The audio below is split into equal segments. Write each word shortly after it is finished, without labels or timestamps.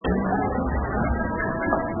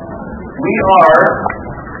We are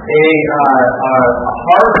a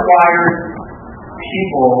hardwired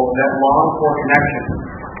people that long for connection.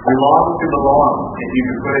 We long to belong, if you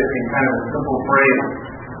could put it in kind of a simple phrase.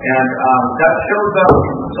 And that shows up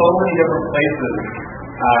in so many different places.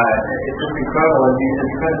 It's just incredible, and you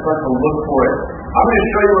kind of start to look for it. I'm going to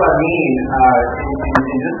show you what I mean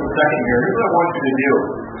in just a second here. Here's what I want you to do.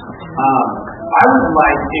 I would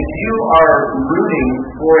like, if you are rooting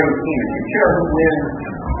for a team, if you care who wins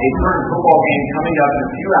a certain football game coming up in a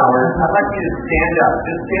few hours, I'd like you to stand up.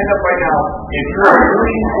 Just stand up right now. If you're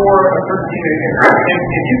rooting for a certain team,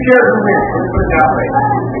 if you care who wins, let's put it that way.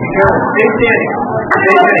 If you care, stay standing.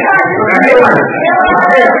 Stay standing. Hang on.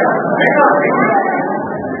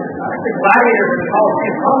 The gladiators in the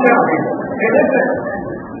Coliseum. Calm down, people. Hey, listen.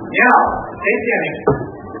 Now, stay standing.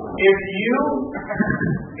 If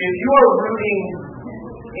you are rooting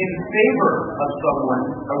in favor of someone,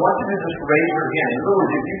 I want you to just raise your hand. In other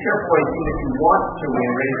words, if you care for a team that you want to win,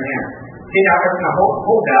 raise your hand. Okay, now I'm going to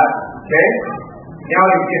hold that. Okay? Now,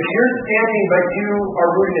 if you're standing but you are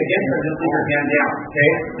rooting against them, just leave your hand down.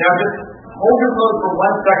 Okay? Now, just hold your vote for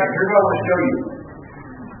 1 second. Here's what I want to show you.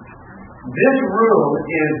 This room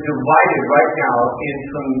is divided right now in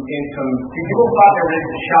some people thought they were ready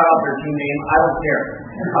to shout out their team name. I don't care.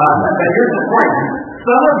 But here's the point.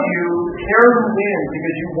 Some of you care who wins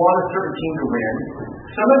because you want a certain team to win.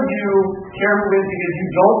 Some of you care who wins because you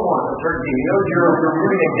don't want a certain team. You know you're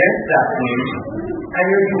rooting against that team, and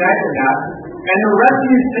you're united in that. And the rest of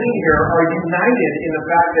you sitting here are united in the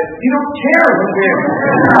fact that you don't care who wins.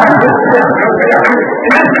 And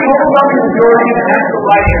that's the overwhelming majority, and that's the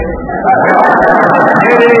right answer.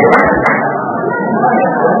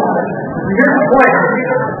 Here's the point.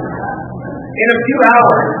 In a few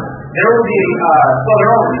hours, there will be,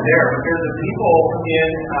 they're already there. There's a people in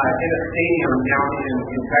a stadium down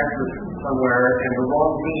in Texas somewhere, and the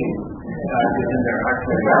wrong team is in there,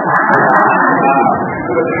 actually.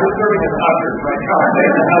 So they're serving as ushers right now.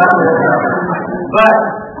 But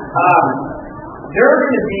there are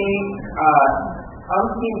going to be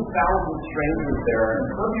umpteen thousand strangers there,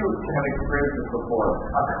 and some of you have experienced this before.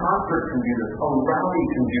 A concert can do this, a rally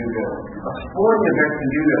can do this, a sporting event can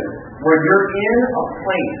do this, where you're in a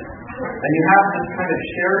place and you have this kind of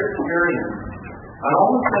shared experience. And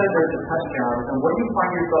all of a sudden there's a touchdown, and what do you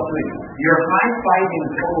find yourself doing? You're high-fiving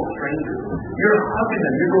total strangers. You're hugging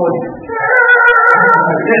them. You're going,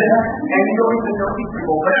 and you don't even know these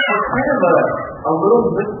people, but it's kind of a little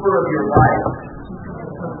whisper of your life.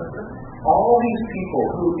 All these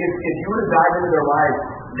people who, if you were to dive into their lives,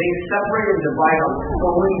 they separate and divide on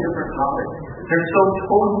so many different topics. They're so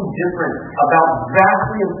totally different about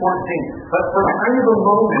vastly important things. But for kind of a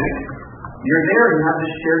moment, you're there and you have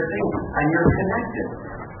this shared thing, and you're connected.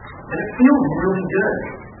 And it feels really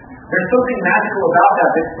good. There's something magical about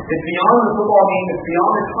that. It's beyond the football game, it's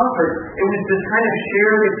beyond the concert. It was this kind of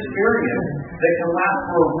shared experience that can last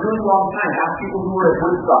for a really long time. Ask people who were at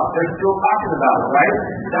Woodstock. They're still talking about it, right?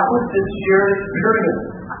 That was this shared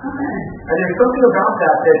experience. And there's something about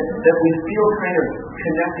that we feel kind of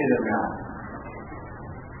connected about.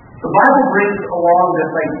 The Bible brings along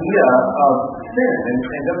this idea of sin,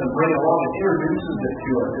 and doesn't bring it along, it introduces it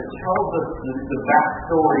to us. It tells us the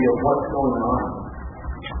backstory of what's going on.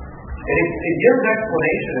 And it gives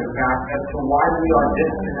explanation, in fact, as to why we are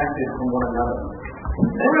disconnected from one another.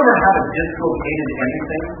 Anyone ever had a dislocated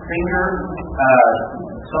anything? Finger?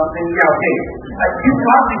 Something? Yeah, okay. You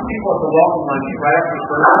talk to these people at the welcome lunch right after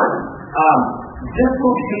service.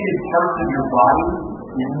 Dislocated parts of your body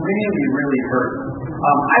really, really hurt.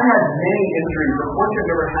 I've had many injuries. Unfortunately, I've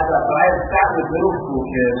never had that, but I have sat with middle school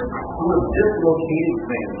kids who have dislocated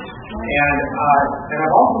things. And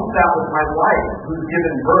I've also sat with my wife who's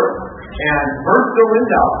given birth. And birth still is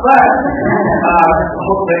out. But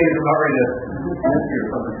hopefully you're not ready to miss you or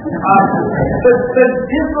something. But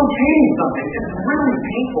dislocating something is really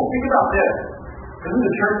painful. Think about this. Isn't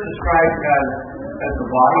the church described as the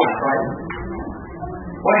body of Christ?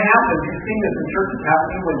 What happens, you've seen this in churches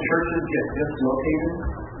happening when churches get dislocated.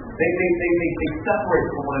 They separate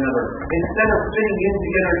from one another. Instead of fitting in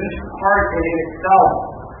together each part in itself,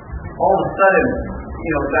 all of a sudden,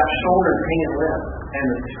 that shoulder pain and lift, and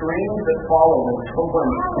the screams that follow when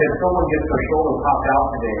someone gets their shoulder popped out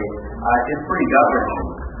today, it's pretty gut-wrenching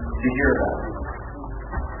to hear that.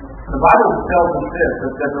 The Bible tells us this,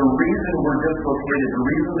 that the reason we're dislocated, the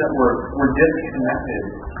reason that we're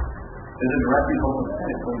disconnected, is a direct result of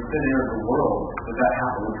sin. When sin entered the world, that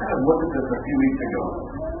happened. We kind of looked at this a few weeks ago.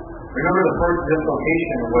 Remember, the first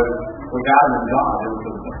dislocation was with Adam and God. There was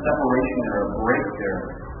a separation there, a break there.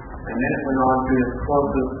 And then it went on to this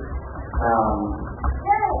closest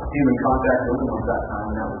human contact with him at that time,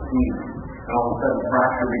 and that was Steve. And all of a sudden,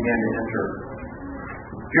 fracture began to enter.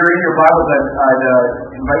 If you're in your Bibles, I'd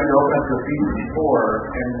invite you to open up to Ephesians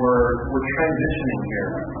 4, and we're transitioning here.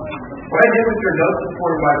 What I did with your notes this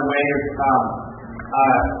morning, by the way, is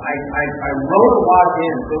I wrote a lot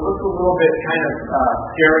in, so it looks a little bit kind of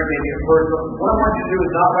scary maybe at first, but what I want you to do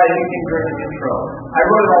is not write anything during the intro. I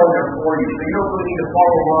wrote it all in there for you, so you don't really need to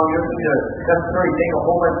follow along. You don't need to necessarily take a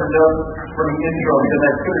whole bunch of notes from the intro, because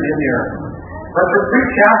I put it in there. But for 3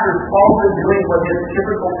 chapters, Paul's been doing what his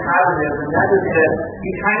typical pattern is, and that is that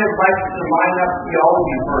he kind of likes to line up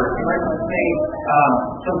theology first. He likes to say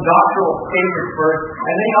some doctrinal statements first,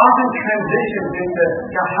 and then he often transitions into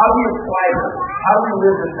how do you apply this? How do you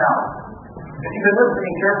live this out? If you've been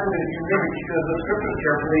listening carefully, if you read the scriptures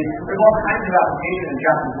carefully, there's all kinds of application in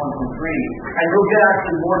chapters 1 through 3, and you'll get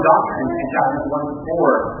actually more doctrine in chapters 1 to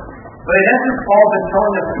 4. But in essence, Paul's been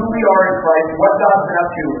telling us who we are in Christ, what God's been up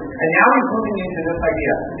to, and now he's moving into this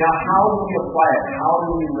idea. Now, how do we apply it? How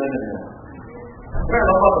do we live in it? What I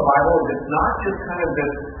love about the Bible is it's not just kind of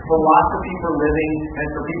this philosophy for living and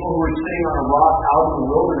for people who are sitting on a rock out in the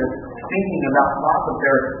wilderness thinking about thoughts up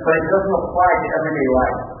there, but it doesn't apply to everyday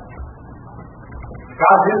life.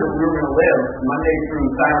 God knew that we were going to live Monday through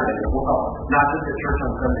Saturday as well, not just at church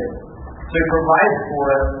on Sunday. So he provides for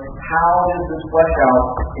us how does this flesh out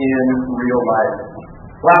in real life.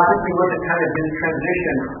 Last week we looked at kind of his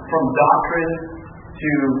transition from doctrine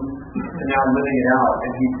to now living it out.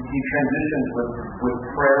 And he transitions with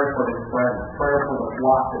prayer for his friends, prayer for the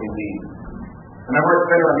flock that he leads. Remember, it's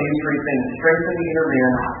better on these 3 things. Strengthen the inner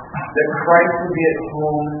man, that Christ would be at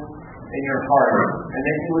home in your heart, and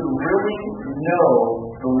that you would really know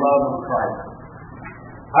the love of Christ.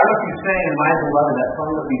 I don't know if you sang in My Beloved, that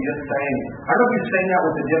song that we just sang. I don't know if you sang that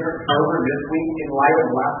with a different fervor this week in light of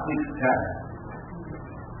last week's text.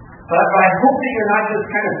 But I hope that you're not just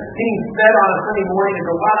kind of being fed on a Sunday morning and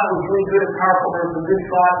go, wow, that was really good and powerful, there was some good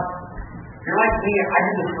thoughts. If you're like me, I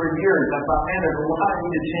did this for years. I thought, man, there's a lot I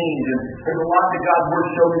need to change, and there's a lot that God's Word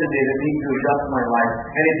showed me today that needs to adjust my life.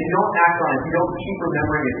 And if you don't act on it, if you don't keep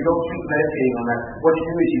remembering it, if you don't keep meditating on that, what you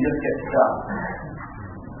do is you just get stuck.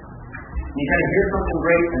 You kind of hear something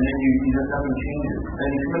great, and then you just nothing changes. And then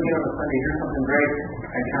you come again on a Sunday, hear something great,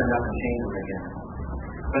 and kind of nothing changes again.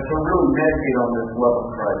 But so really meditate on this love of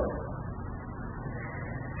Christ.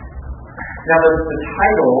 Now, the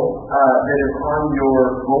title that is on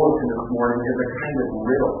your bulletin this morning is a kind of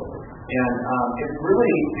riddle. And it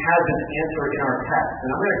really has an answer in our text. And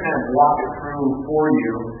I'm going to kind of walk it through for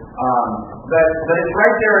you. But it's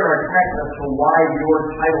right there in our text as to why your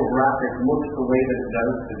title graphic looks the way that it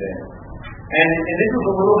does today. And this is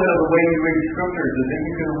a little bit of the way you read scriptures, is that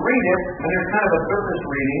you can read it, and there's kind of a surface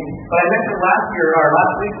reading. But I mentioned last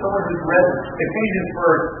week, someone who's read Ephesians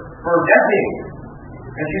for decades.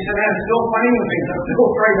 And she said, man, I'm still finding things. I'm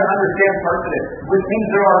still trying to understand parts of it, which means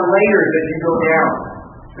there are layers as you go down.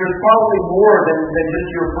 There's probably more than just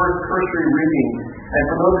your first cursory reading. And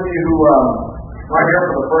for those of you who are here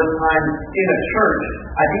for the first time in a church,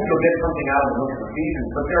 I think you'll get something out of the book of Ephesians.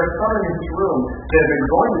 But there are some in this room that have been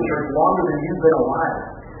going to church longer than you've been alive.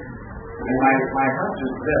 And my hunch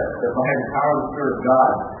is this, that by the power of the Spirit of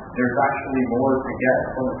God, there's actually more to get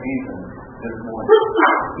from Ephesians this morning,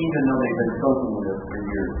 even though they've been soaking with us for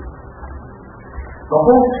years. The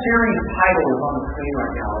whole series title is on the screen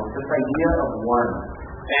right now. It's this idea of one.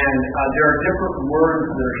 And there are different words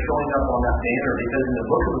that are showing up on that banner, because in the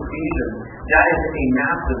book of Ephesians, that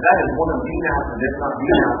is one of the massive, if not the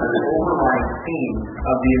massive, overlying theme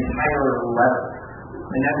of the entire letter.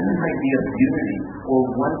 And that's this idea of unity, or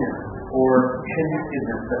oneness, or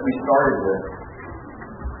connectedness that we started with.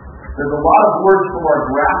 There's a lot of words from our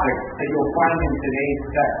graphics that you'll find in today's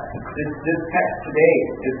text. This text today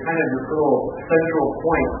is kind of this little central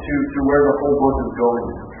point to where the whole book is going.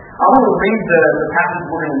 I want to read the passage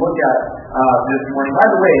we're going to look at this morning. By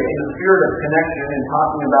the way, in the spirit of connection and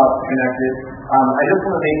talking about connected, I just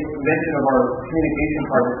want to make mention of our communication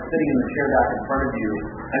card that's sitting in the chair back in front of you.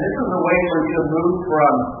 And this is a way for you to move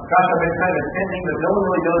from, gosh, I've been kind of attending, but no one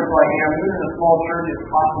really knows who I am. Even in a small church, it's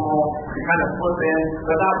possible to kind of slip in,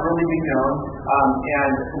 but not really be known.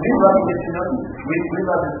 And we love to get to know you. We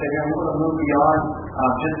love to say, man, we want to move beyond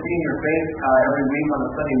just seeing your face every week on a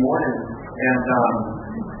Sunday morning. And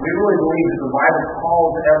we really believe that the Bible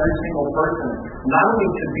calls every single person not only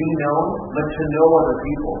to be known, but to know other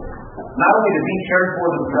people. Not only to be cared for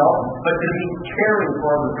themselves, but to be caring for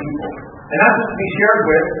other people. And not just to be shared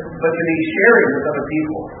with, but to be sharing with other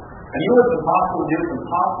people. And you know what's impossible to do? It's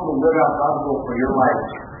impossible to live out God's will for your life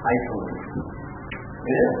isolated.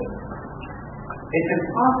 It is. It's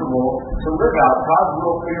impossible to live out God's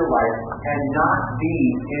will for your life and not be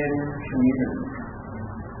in community.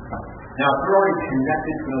 Now, if you're already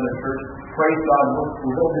connected to another church, praise God.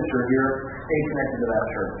 We're glad that you're here. Stay connected to that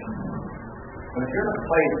church. But if you're in a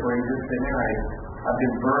place where you just say, man, I've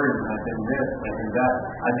been burned, I've been this, I've been that,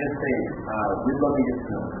 I just say, we'd love to get to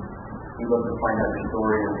know you. We'd love to find out your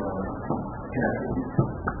story and connect with you.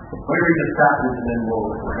 Let me read this passage and then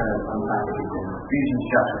we'll kind of unpack it again. Ephesians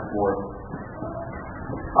chapter 4.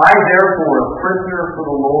 I, therefore, a prisoner for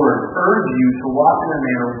the Lord, urge you to walk in a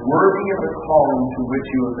manner worthy of the calling to which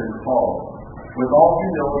you have been called, with all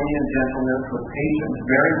humility and gentleness, with patience,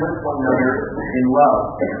 bearing with one another in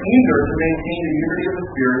love, eager to maintain the unity of the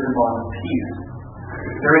Spirit and bond of peace.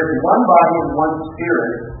 There is one body and one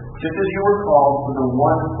Spirit, just as you were called to the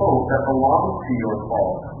one hope that belongs to your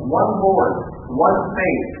call, one Lord, one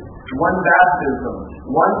faith, one baptism,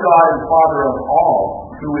 one God and Father of all,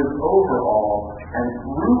 who is over all, and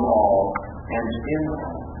through all, and in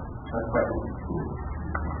all. Let's pray.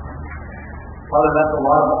 Father, that's a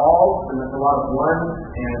lot of all, and that's a lot of one,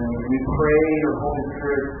 and we pray your Holy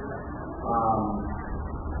Spirit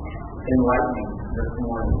enlightening this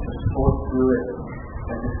morning to sort through it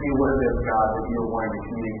and to see what it is, God, that you are wanting to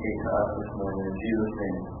communicate to us this morning. In Jesus'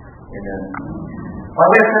 name, amen. By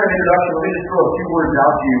way of kind of introduction, let me just throw a few words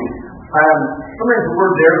out to you. Sometimes the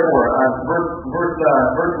word therefore,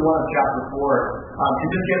 verse 1 of chapter 4, to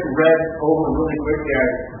just get read over really quickly.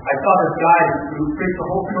 I saw this guy who preached a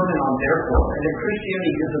whole sermon on therefore, and that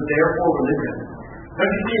Christianity is a therefore religion. Don't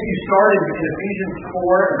you see, if you started in Ephesians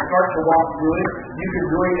 4 and start to walk through it, you could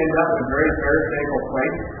really end up in a very pharisaical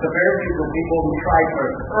place. The Pharisees were people who tried to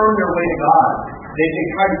earn their way to God. They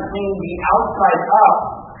tried to clean the outside up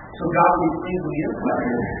so God would be pleased with the inside.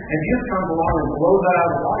 And Jesus comes along and blows that out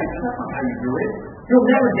of the water. That's not how you do it. You'll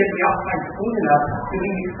never get the outside clean enough to be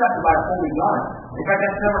accepted by a holy God. In fact,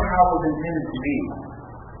 that's never how it was intended to be.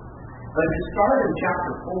 But if you start in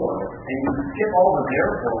chapter 4 and you skip all the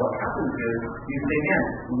therefore, what happens is you say, again,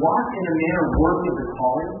 walk in a manner worthy of the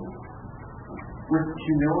calling, with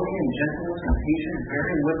humility and gentleness and patience,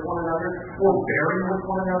 bearing with one another, forbearing with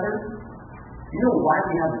one another. You know why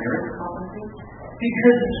we have marriage counseling?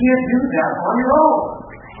 Because you can't do that on your own.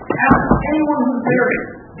 Ask anyone who's married.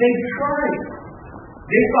 They've tried.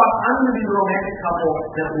 They thought, I'm going to be the romantic couple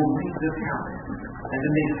that will reach this house. And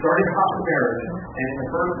then they started couples marriage. And in the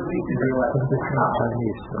first week, they realized, wow, this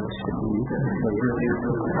really is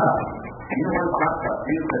really tough. You don't want to talk about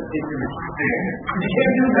Jesus said, you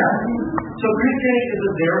can't do that. So Christianity is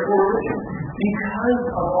a therefore religion. Because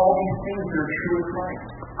of all these things that are true in Christ.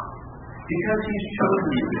 Because He's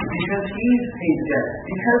chosen you. Because He's paid debt.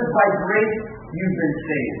 Because by grace you've been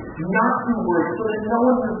saved. Not through works, so that no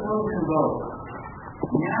one in this room can boast.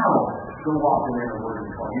 Now, go walk in the word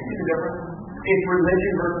and call. You see the difference? It's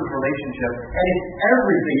religion versus relationship. And it's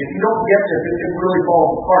everything. If you don't get this, it really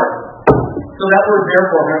falls apart. So that word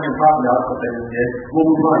therefore, I'm not going to talk about what they just did. We'll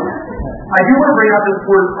move on. I do want to bring out this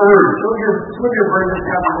word urge. Some of your versions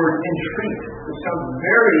have the word entreat, which sounds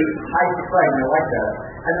very high society. I like that.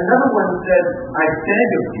 And another one says, I beg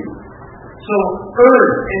of you. So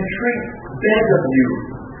urge, entreat, beg of you.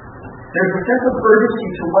 There's a sense of urgency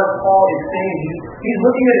to what Paul is saying. He's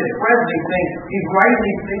looking at his friends and he's saying, he's writing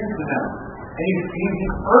these things to them. And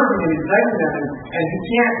he's urging them, he's begging them, and he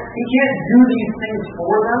can't do these things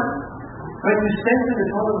for them. But he sends them to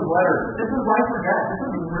tell them his letter. This is life or death.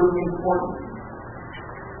 This is really important.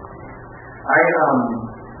 I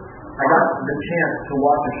got the chance to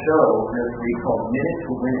watch a show this week called Minute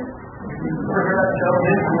to Win It. Ever heard that show,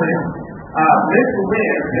 Minute to Win It? Minute to Win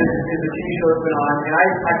It is a TV show that's been on, and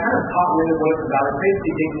I kind of caught wind of what it's about. It's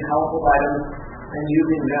basically taking household items and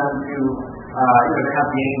using them to have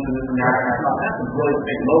games and this and that. And I thought, that's a really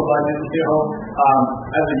big, low budget show.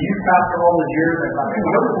 As a youth pastor all those years, I thought, hey,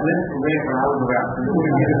 what was Minute to Win It when I was around? So this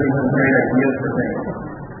would give me some great ideas for things.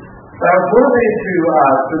 But I was motivated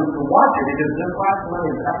to watch it because this last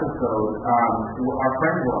Monday's episode, our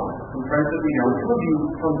friends were on. Some friends that we know. Some of you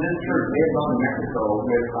from this church may have gone to Mexico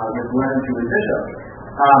with Glenn and Julie Bishop.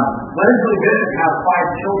 Glenn and Julie Bishop have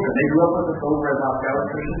 5 children. They grew up with us over at Los Gatos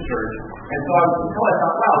Christian Church. And so I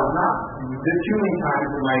thought, wow, it's not too many times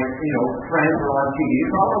when my friends were on TV.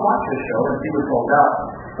 So I'm going to watch this show and see what's all about.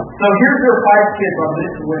 So here's their 5 kids on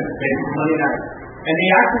this win, basically Monday night. And they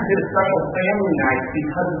actually did a special family night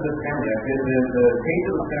because of this family. The page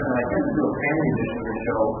of the family, I think, do a family edition of the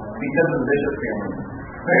show because of the Bishop family.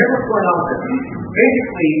 So here's what's going on with this.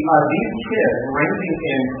 Basically, these kids, ranging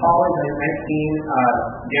in college at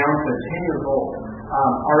 19 down to 10 years old,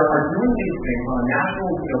 are doing these things on a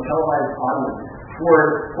national televised audience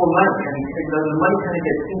for money, and the money kind of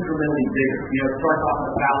gets incrementally bigger. It starts off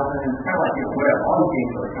at 1,000, and it's kind of like, whatever, all these game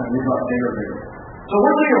shows kind of move up bigger and bigger. So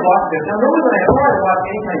we're going to watch this. Now, normally when I watch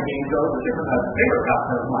any kind of game show, it's just a bigger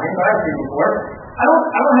pastime of mine, but I've seen before. I don't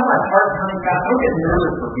have my heart pounding fast. I don't get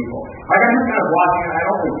nervous for people. Like, I'm just kind of watching, and I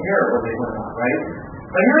don't really care what they win on, right?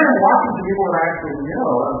 But here I'm watching some people that I actually know,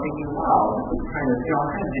 I'm thinking, wow, this is kind of, I'm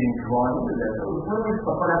kind of getting drawn into this. It was really a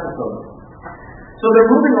fun episode. So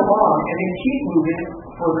they're moving along, and they keep moving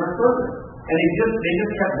further and further. And they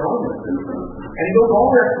just kept going with this. And it goes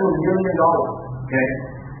all the way up to $1 million, okay?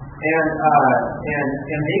 And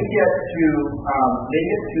they get to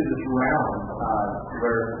this round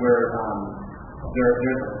where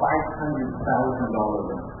there's a $500,000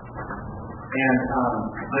 round. And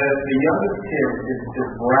the youngest kid is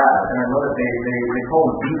Brad, and I love it. They call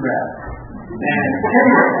him B-Brad. And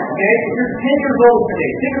 10 years, okay? You're 10 years old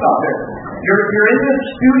today. Think about this. You're in this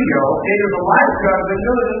studio, okay? There's a live crowd, but you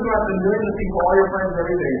know that there's about millions of people, all your friends,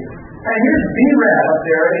 everything. And here's B-Rad up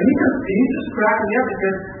there, and he's just cracking me up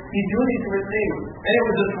because he's doing these weird things. And it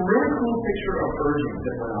was this really cool picture of urging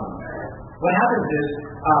that went on. What happens is,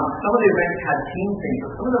 some of the events had team things,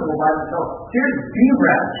 but some of them were by themselves. Here's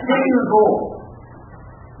B-Rad, 10 years old,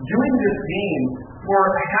 doing this game for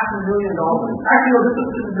 $500,000. Actually, no, this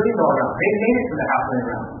is $1 million round. They made it to the $500,000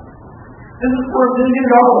 round. This is for $1 million,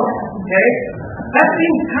 okay? That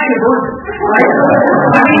seems kind of urgent, right?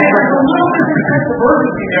 I mean, there's a little bit of sense of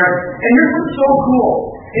urgency there. And here's what's so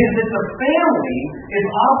cool, is that the family is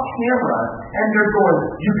off camera, and they're going,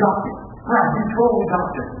 you got this. Right, you totally got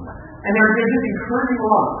this. And they're just encouraging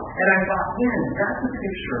along. And I thought, man, that's a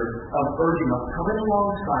picture of urging, of coming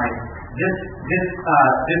alongside this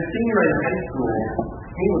senior in high school.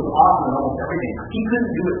 He was awesome at almost everything. He couldn't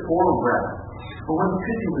do it for Brad. But what he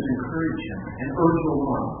could do was encourage him and urge him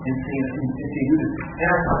along and say, do this. And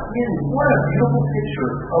I thought, man, what a beautiful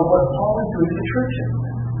picture of what Paul is doing to churches.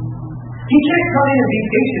 He can't come in and be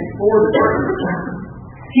patient for the church.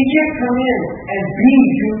 He can't come in and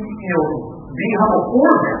be humble for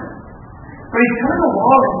them. But he's coming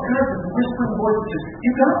along and kind of this whispering voice that says,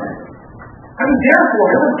 you got this. I mean,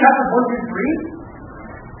 therefore, remember chapter 1 through 3?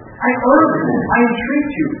 I urge you, I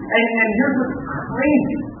entreat you. And here's what's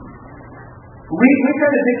crazy. We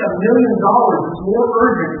try to think $1 million is more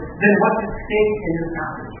urgent than what's at stake in this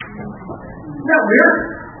passage. Isn't that weird?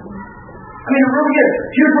 I mean, it really is.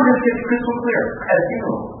 Here's where this gets crystal clear at a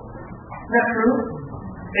funeral. Isn't that true?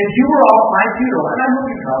 If you were all at my funeral, and I know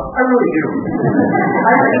you come, I really do.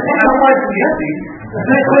 I don't like to be empty. But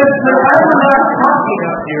if I were not talking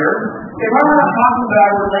up here, if I were not talking about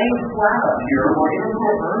I were laying flat up here, or in a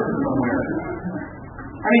room somewhere,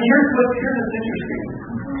 I mean, here's what's interesting.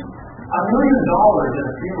 $1 million at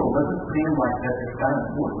a funeral doesn't seem like that it's that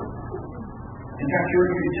important. In fact, you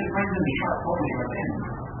just bring in the sharp focus right in.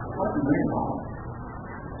 What's $1 million?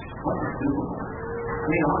 What's a Super Bowl? I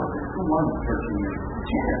mean, honestly, who won the 13 years?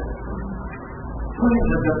 Jesus.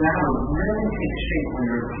 Millions of the matter really take shape when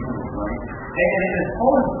you're a funeral, right? And as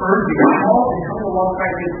Paul is urging, Paul is coming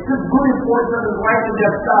alongside this. This is really important for his life and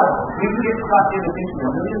death stuff. We can get stuck into thinking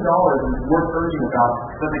 $1 million is worth urging about,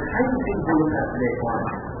 but the kinds of things we're looking at today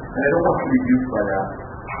aren't. And I don't want to be reduced by that.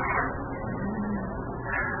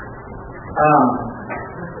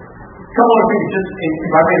 Couple of things just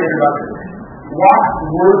by way of introduction. Walk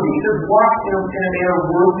worthy. It says walk in a manner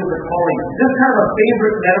worthy of the calling. This is kind of a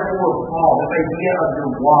favorite metaphor of Paul, this idea of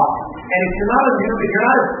your walk. And if you're not a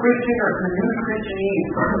Christian or if you're new Christianese,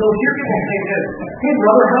 you'll hear people say this, hey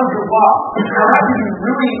brother, how's your walk? Now that would be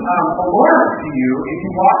really alarming to you if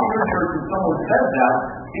you walk into a church and someone says that,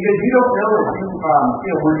 because you don't know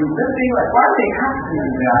if were you listening, like why do they have to do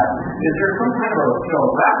that? Is there some kind of a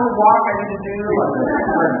backward walk I need to do? What do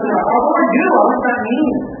I do? What does that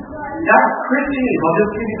mean? That's Christianese. I'll just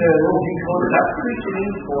give you the little decoder. That's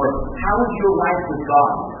Christianese for how is your life with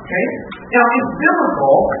God. Okay? Now, it's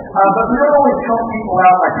biblical, but we don't always help people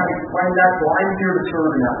out by kind of explaining that, so I'm here to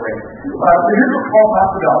serve in that way. So here's what Paul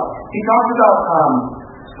talks about. He talks about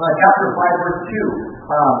chapter 5, verse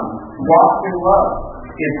 2, walk in love.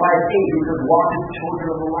 In 5:8, he says, walk as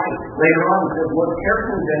children of the light. Later on, he says, look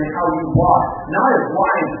carefully then how you walk. Not as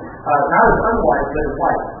wise, not as unwise, but as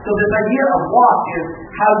wise. So this idea of walk is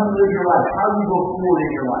how you live your life, how you go forward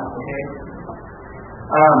in your life, okay?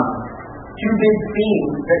 Two big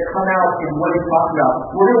themes that come out in what he's talking about.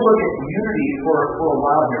 We're going to look at unity for a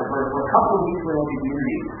while here. For a couple of weeks, we're going to look at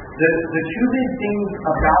unity. The two big things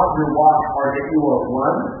about your walk are that you are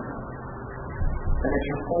one, and that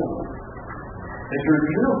you're holy. That you're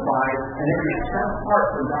unified, and that you're set apart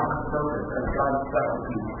for God's purpose as God's special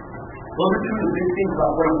people. Those are two of the big things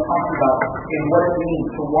about what he's talking about and what it means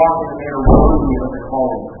to walk in the manner worthy of the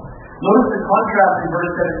calling. Notice the contrast in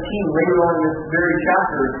verse 17 later on in this very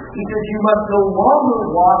chapter. He says, you must no longer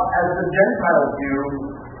walk as the Gentiles do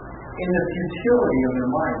in the futility of their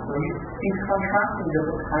mind. So he's contrasting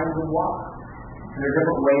different kinds of walk. There are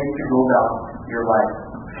different ways to go about your life.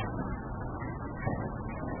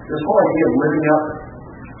 This whole idea of living up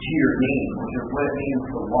to your name, which is what it means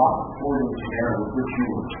to walk according to the manner with which you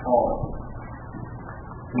were called,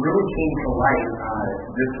 really came to light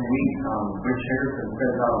this week. Rich Harrison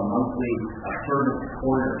sends out a monthly service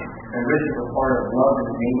corner, and Rich is a part of Love in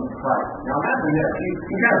the Name of Christ. Now imagine this.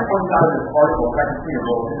 He kind of points out in this article, if I can see your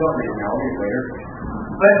role, don't read it now, I'll read it later.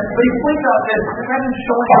 But he points out this, imagine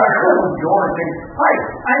showing up at a door and saying, hi,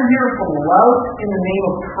 I'm here for love in the name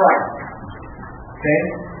of Christ. Okay?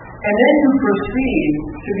 And then you proceed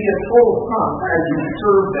to be a total punk as you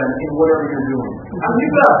serve them in whatever you're doing. Now, if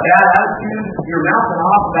you've got a bad attitude, you're mouthing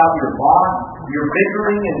off about your boss, you're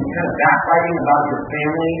bickering and kind of backbiting about your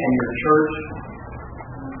family and your church.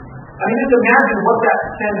 I mean, just imagine what that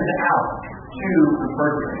sends out to the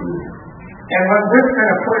person. And when Rick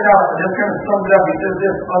kind of put it out, just kind of sums it up, he says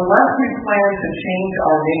this, unless we plan to change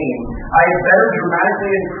our name, I had better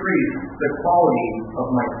dramatically increase the quality of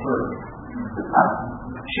my service.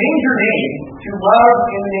 Change your name to love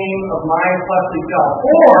in the name of my fleshly self,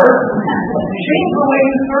 or change the way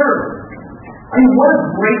you serve. I mean, what a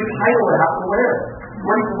great title to have to wear.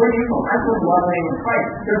 Where do you go? I put love in the name of Christ.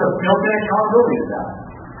 There's a built-in accountability of that.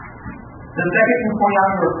 The second you point out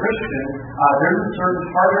you're a Christian, there's a certain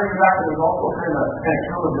hardware in that, but there's also kind of an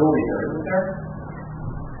accountability there, isn't there?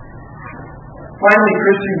 Finally,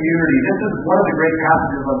 Christian unity. This is one of the great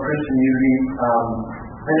passages on Christian unity.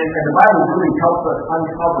 And the Bible really helps us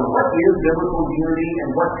uncover what is biblical unity and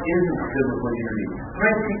what isn't biblical unity.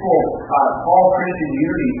 Many people call Christian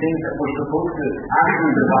unity things that we're supposed to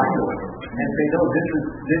actually divide with and say, no,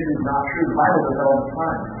 this is not true. The Bible does that all the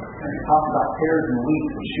time. And it talks about tares and wheat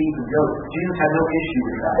and sheep and goats. Jesus had no issue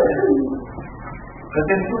with that. But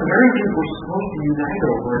then some very things we're supposed to unite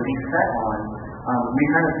over and be set on, we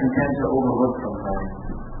kind of tend to overlook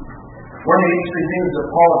sometimes. One of the interesting things that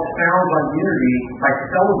Paul expounds on unity by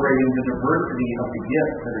celebrating the diversity of the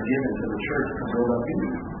gifts that are given to the church to build up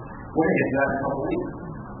unity. We're going to get to that in a couple of weeks.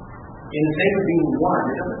 In the sake of being one,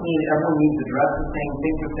 it doesn't mean everyone needs to dress the same,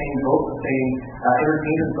 think the same, vote the same,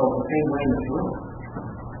 entertain themselves the same way in this room.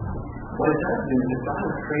 What it does do is God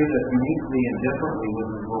has created us uniquely and differently with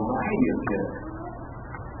a variety of gifts.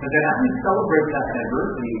 But then as we celebrate that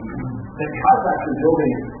diversity, that God's actually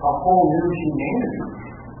building a whole new humanity.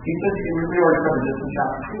 He says, we already covered this in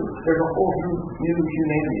chapter 2. There's a whole new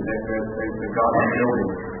humanity that God is building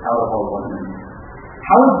out of all oneness.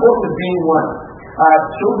 How important is being one?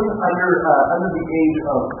 Children under the age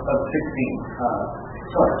of 16.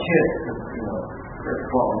 Sorry, kids. There's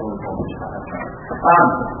 12.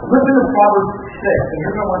 Listen to Proverbs 6. And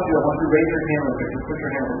here's what I want you to do. I want you to raise your hand like this. Just put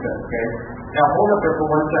your hand like this, okay? Now hold up there for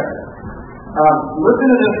 1 second. Listen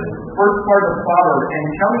to this first part of Proverbs and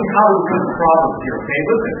tell me how to read Proverbs here, okay?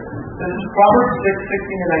 Listen. This is Proverbs 6,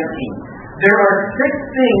 16 and 19. There are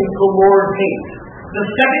 6 things the Lord hates. The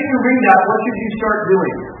second you read that, what should you start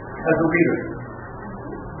doing as a reader?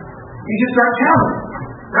 You should start counting,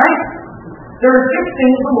 right? There are 6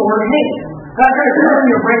 things the Lord hates. That kind of turns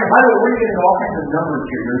in your brain. By the way, we're getting all kinds of numbers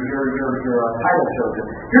here. Your title shows it.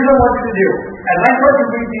 Here's what I want you to do. As I start to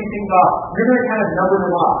read these things off, you're going to kind of number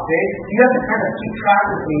them off, okay? You have to kind of keep track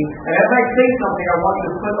with me. And as I say something, I want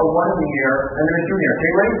you to put a 1 in the air and then a 2 in the air.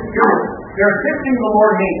 Okay, ready? Here. There are 6 things the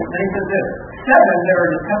Lord hates. And then he says this. 7 that are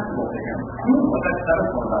detestable to him. What's that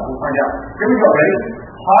 7th one about? We'll find out. Here we go. Ready?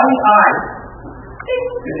 Haughty eyes.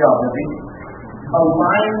 Good job, Lizzie. A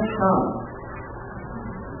lying tongue.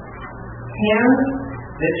 Hands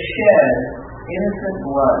that shed innocent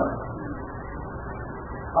blood.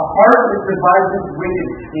 A heart that devises wicked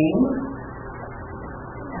schemes.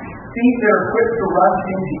 Feet that are quick to rush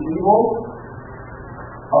into evil.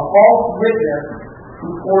 A false witness who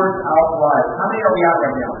pours out lies. How many are we at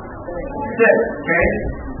right now? 6, okay?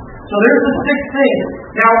 So there's the 6 things.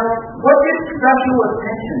 Now, what gets special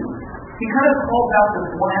attention? He kind of calls out this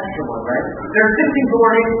one extra one, right? There are 6 things the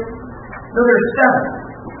Lord hates. No, there's 7.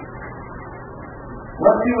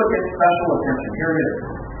 Let's see what gets special attention. Here it is.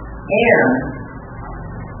 And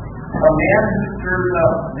a man who stirs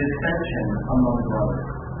up dissension among brothers.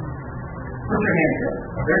 Put your hands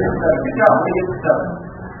there. There's the 7. Good job. Let me get the 7.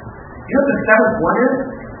 You know what the 7th one is?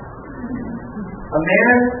 A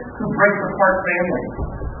man who breaks apart families.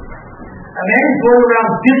 A man who's going around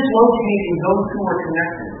dislocating those who are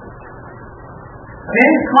connected. A man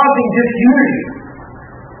who's causing disunity.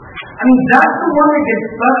 I mean, that's the one that gets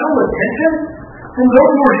special attention from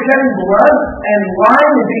those who are shedding blood and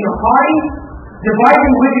lying and being haughty,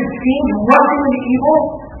 devising wicked schemes, rushing into evil.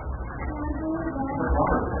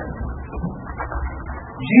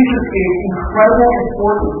 Jesus gave incredible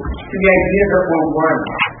importance to the idea that we're one.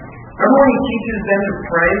 Remember when he teaches them to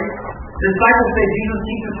pray? The disciples say Jesus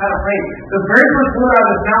teaches how to pray. The very first word out of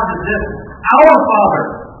his mouth is this: Our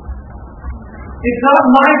Father. It's not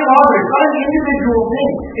my Father. It's not an individual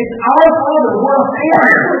thing. It's our Father. We're a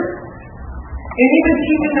family. And even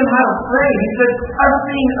teaching them how to pray, he says, us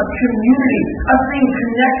being a community, us being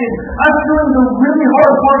connected, us doing the really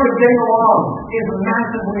hard part of getting along is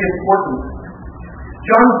massively important.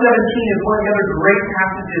 John 17 is one of the other great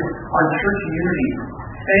passages on church unity.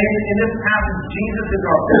 And in this passage, Jesus is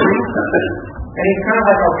our priest, and he's kind of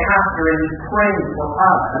like our pastor, and he's praying for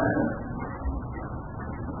us.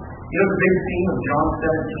 You know the big theme of John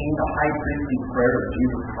 17, the high priestly prayer of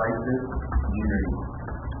Jesus Christ is unity.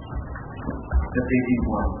 That they be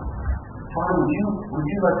one. Father, would you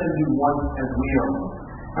let them be one as we are one?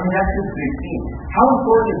 I mean, that's his big theme. How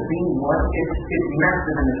important is being one? It's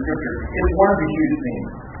massive in the Scripture. It's one of the huge themes.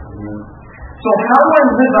 So how do I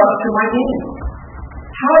live up to my name?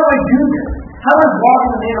 How do I do this? How do I walk in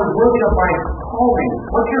the manner worthy of my calling?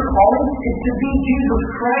 What's your calling? It's to be Jesus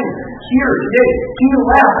Christ here today. To your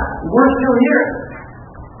left, we're still here.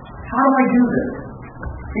 How do I do this?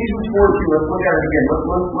 Ephesians 4:2, let's look at it again.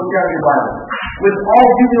 Let's look at your Bible. With all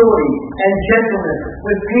humility and gentleness,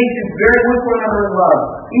 with patience, bearing with one another in love,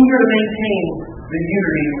 eager to maintain the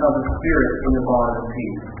unity of the Spirit in the bond of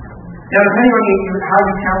peace. Now, depending on how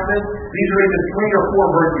you count this, these are either 3 or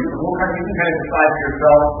 4 virtues. You can kind of decide for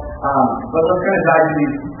yourself, but let's kind of dive into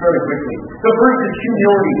these fairly quickly. The first is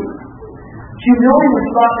humility. Humility was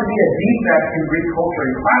thought to be a defect in Greek culture.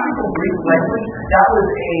 In classical Greek language, that was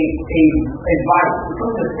a vice. It's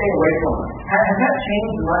something to stay away from. Has that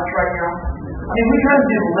changed much right now? I mean, we kind of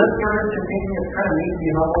do lip service to thinking it's kind of neat to be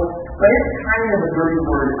humble, but it's kind of a dirty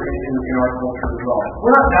word in our culture as well.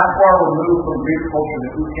 We're not that far removed from Greek culture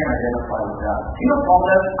that we can't identify with that. You know Paul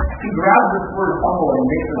does? He grabs this word humble and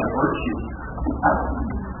makes it a virtue.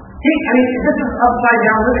 This is upside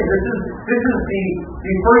down living. This is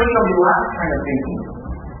the first shall be last kind of thinking.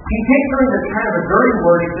 He takes something that's kind of a dirty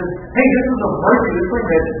word. He says, hey, this is a virtue. This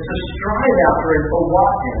is to strive after and to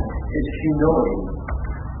walk in. It's humility.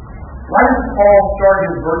 Why does Paul start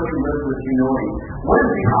his virtue list with humility? What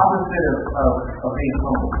is the opposite of being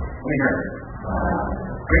humble? Let me hear it.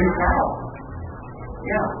 Being proud.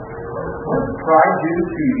 Yeah. What does pride do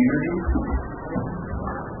to unity?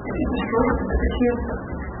 It destroys it. It kills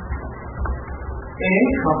it. In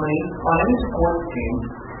any company, on any sports team,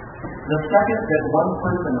 the second that one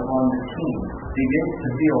person on the team begins to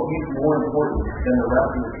feel he's more important than the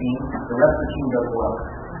rest of the team does well.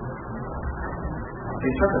 They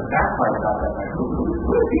start to backfire about that. Like, who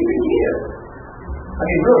does he think he is? I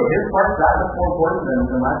mean, really, his part's that much more important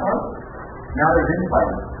than my part? Now there's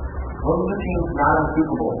infighting. Most of the teams not in the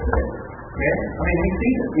Super Bowl today. Okay? I mean, we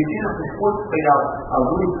see this. We see this in sports played out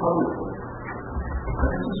really publicly. But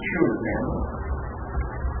this is true in families.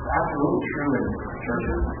 It's absolutely true in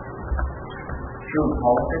churches. It's true in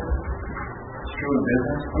politics. It's true in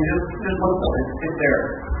business. I mean, just look at it. It's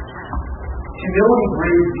there. Humility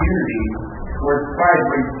breeds unity, whereas pride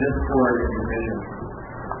breeds discord and division.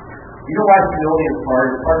 You know why humility is hard?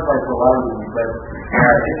 It's hard for a lot of reasons, but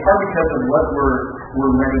it's hard because of what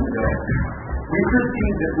we're letting go. We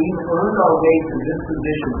perceive that we've earned our way to this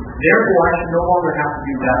position, therefore I should no longer have to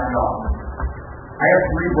do that job. I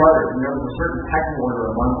have 3 brothers, and there was a certain pecking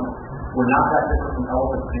order among them. We're not that different from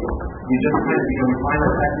elephants do. We just we find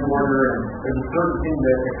our pecking order, and there's a certain thing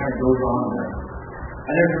that kind of goes on there.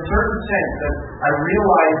 And there's a certain sense that I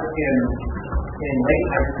realized in late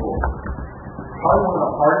high school, probably one of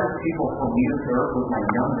the hardest people for me to serve was my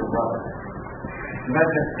younger brother. I've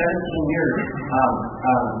spent 17 years,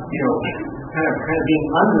 kind of being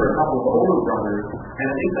under a couple of older brothers, and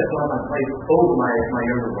at least I felt my place over my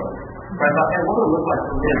younger brother. But I thought, hey, what would it look like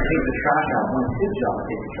for me to take the trash out when it's his job to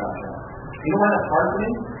take the trash out? You know why that's hard for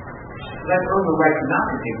me? Because I've earned the right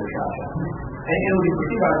not to take the trash out. And it would be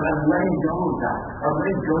perceived as I'm letting go of that. I'm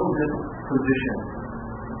letting go of this position.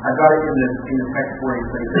 I got it in the text where he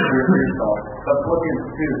says, for yourself. But Philippians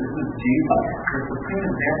 2, this is Jesus, the supreme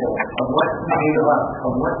example of what he made of us,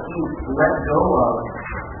 of what he let go of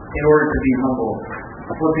in order to be humble.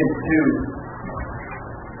 Philippians 2,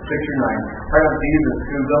 6-9. Right of Jesus,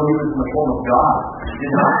 who though he was in the form of God,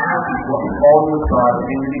 did not have to fall with God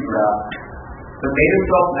and to be grasped, but made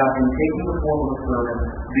himself nothing, taking the form of a servant,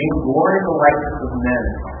 being born in the likeness of men,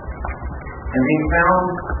 and being found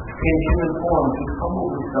in human form, he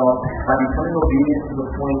humbled himself by becoming obedient to the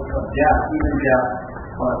point of death, even death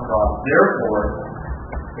on a cross. Therefore,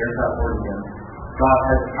 there's that word again, God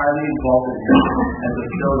has highly exalted him and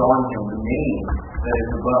bestowed on him the name that is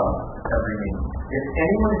above every name. If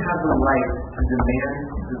anyone has the right to demand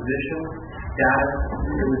position, status,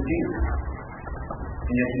 it was Jesus.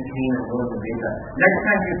 And yet he came and willingly made that. Next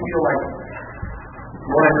time you feel like,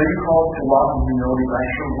 Lord, I know you called to walk in humility, but I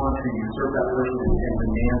sure want to usurp that person and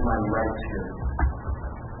demand my rights here.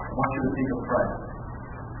 I want you to think of Christ.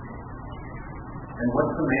 And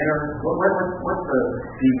what's the manner? What's the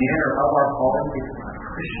manner of our calling? It's a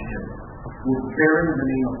Christian. We're bearing the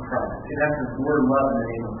name of Christ. In essence, we're loving the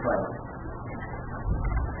name of Christ.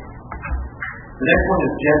 The next one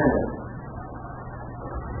is gentleness.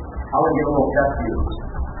 I want to give a little test to you.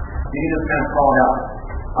 You need to kind of call it out.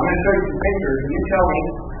 I'm going to show you some pictures, and you tell me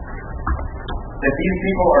that these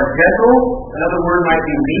people are gentle. Another word might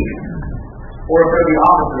be meek, or if they're the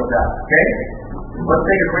opposite of that. Okay? Let's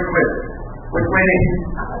take a quick quiz. Which way is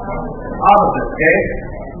opposite? Okay?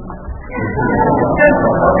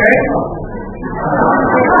 Gentle. Okay?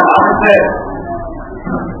 Opposite.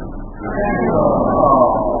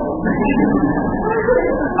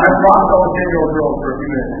 I've lost all the 10-year-old girls for a few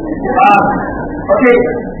minutes. Okay,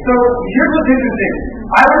 so here's what's interesting.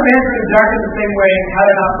 I would have answered exactly the same way had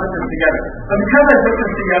I not put them together. So because I put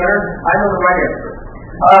them together, I know the right answer.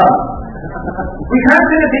 We kind of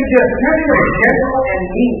did a big difference between gentle and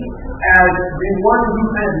meek as the one who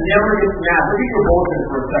kind of never gets mad. Look at your bulletin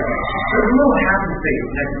for a second. There's a little happy face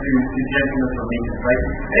next to gentleness or meekness, right?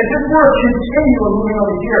 And if this were a continuum moving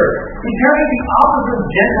over here, you kind of the opposite of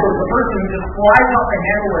gentle is the person who just flies off the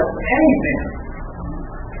handle at anything.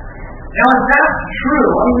 Now, if that's true,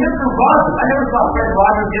 I mean, Mr. Rogers, I never saw Fred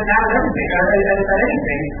Rogers get mad at everything, at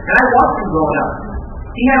anything, and I watched him growing up.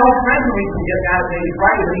 He had all kinds of reasons to get mad at Lady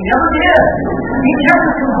Friday, but he never did. He kept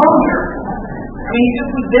his composure. I mean, he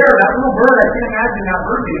just was there. That little bird, I can't imagine that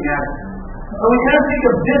bird being mad. So we kind of think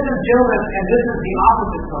of this as gentleness, and this is the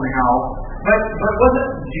opposite somehow. But wasn't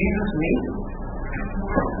Jesus meek?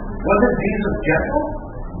 Wasn't Jesus gentle?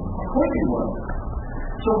 Of course he was.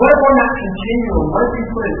 So what if on that continuum, what if we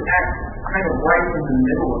put an X kind of right in the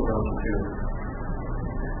middle of those two?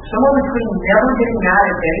 Someone between never getting mad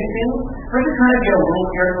at anything, or just trying to get a little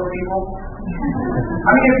scared of people.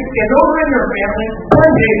 I mean, if those are in your family,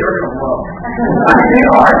 one day they're going to blow. I mean, they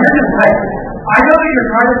are. You're just like, I know that you're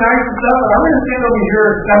trying to nice and stuff, but I'm going to stand over here,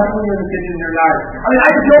 especially in the kitchen, you're nice. I mean, I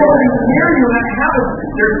just don't want to hear you when that happens.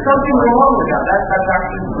 There's something wrong with that. That's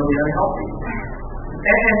actually really unhealthy.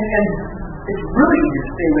 And it's really easy to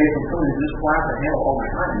stay away from someone who just flaps a handle all the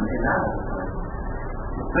time and that all the time.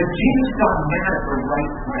 But Jesus got mad at the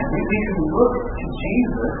right time. We can look to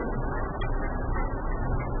Jesus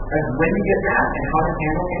as when to get mad and how to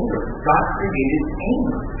handle anger. God created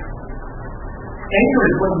anger. Anger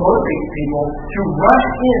is what motivates people to rush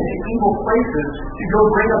into evil places to go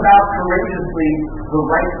bring about courageously the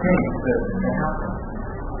right things that happen.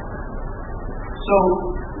 So,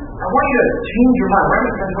 I want you to change your mind. Right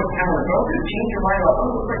now, what Cameron tells you, change your mind about what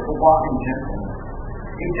it looks like to walk in gentleness.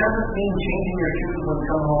 It doesn't mean changing your shoes when you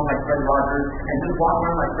come home like Fred Rogers and just walk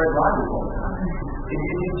around like Fred Rogers all the time. It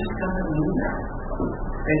just doesn't mean that.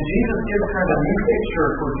 And Jesus gives kind of a new picture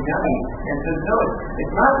for humanity and says, no,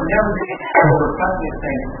 it's not never being over cussing and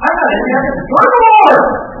saying, I'm not in there, it's your Lord!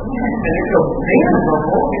 And if your hands are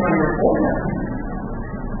holding on your forehead.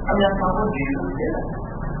 I mean, that's not what Jesus did.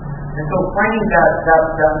 And so finding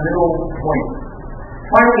that middle point.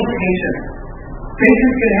 Finally, patience.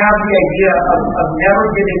 Patience can have the idea of never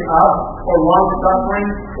giving up or long suffering,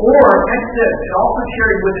 or next this, it also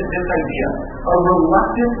carries with it this idea, a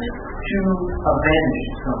reluctance to avenge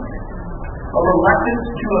something. A reluctance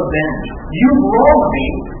to avenge. You wronged me.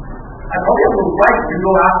 I probably have the right to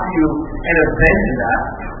go after you and avenge that,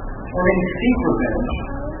 or maybe seek revenge,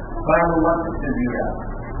 but I'm reluctant to do that.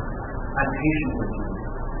 I'm patient with you.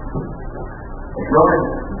 Romans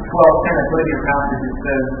 12:10, I put in your passage, it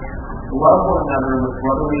says, love one another with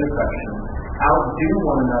brotherly affection, outdo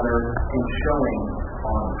one another in showing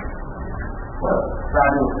honor. What a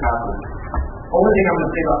fabulous passage. Only thing I'm going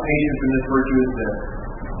to say about patience in this virtue is this.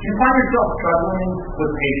 Do you find yourself struggling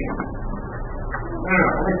with patience? No,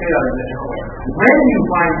 let me say that in a different way. When do you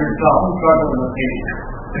find yourself struggling with patience?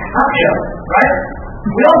 Right?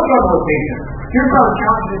 We all struggle with patience. Here's what I would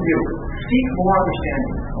challenge you to do. Seek more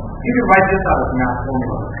understanding. You can write this out as a math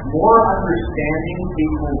formula. More understanding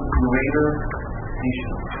equals greater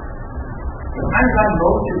patience. The times I'm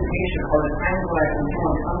most impatient are the times when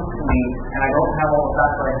someone comes to me and I don't have all the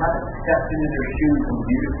facts, but I haven't stepped into their shoes and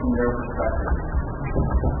viewed it from their perspective.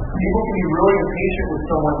 People can be really impatient with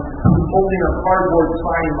someone who's holding a cardboard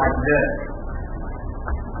sign like this,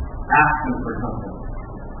 asking for something.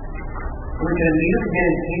 We can immediately get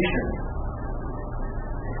impatient.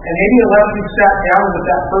 And maybe unless you've sat down with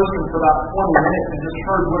that person for about 20 minutes and just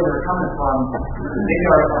heard where they're coming from, maybe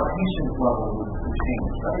our patience level would change.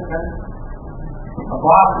 Does that make sense? A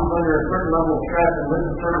boss who's under a certain level of stress and lives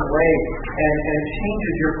a certain way, and it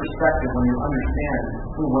changes your perspective when you understand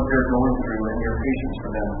what they're going through, and your patience for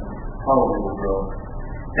them probably will grow.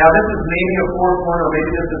 Now, this is maybe a fourth one, or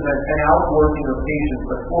maybe this is an outworking of patience,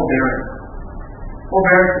 but forbearance.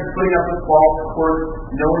 Forbearance is putting up with fault, of course,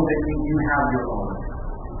 knowing that you have your own.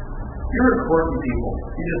 You're quirky people.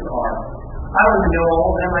 You just are. I don't even know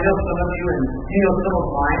all of them. I know some of you, and you know some of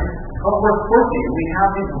mine. But we're quirky. We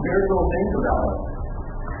have these very little things about us.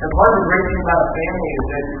 And part of the great thing about a family is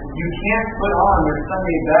that you can't put on your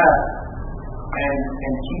Sunday best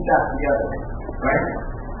and keep that together. Right?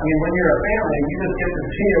 I mean, when you're a family, you just get to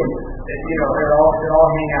see them, it all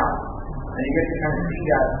hang out. And you get to kind of see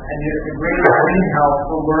that. And it's a great greenhouse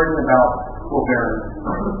for learning about forbearance.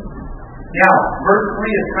 Now, verse 3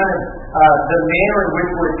 is kind of the manner in which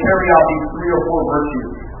we're to carry out these 3 or 4 virtues.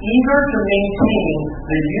 Eager to maintain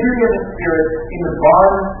the unity of the Spirit in the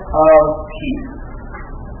bond of peace.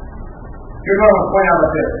 Here's what I want to point out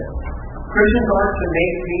with this. Christians aren't to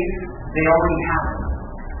make peace, they already have it.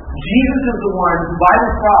 Jesus is the one who, by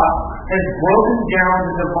the cross, has broken down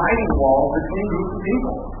the dividing wall between groups of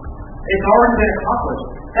people. It's already been accomplished.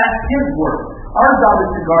 That's His work. Our job is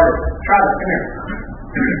to guard it. Travis, come here.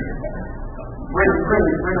 Bring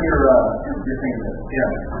your thing in. Yeah.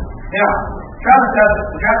 Now, Travis has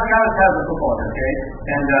a football, okay?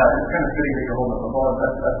 And it's kind of fitting that you're holding a football.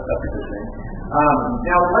 That's a good thing.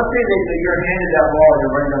 Now, let's say that you're handed that ball and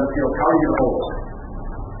you're running down the field. How are you going to hold it?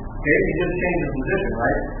 Okay, you just change the position,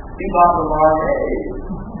 right? He's off the ball. Hey,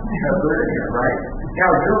 put it in here, right?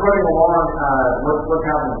 Now, if you're running along, what's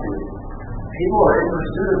happening to you? People are in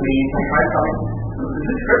pursuit of me. I'm coming. Is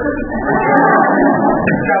this scripted?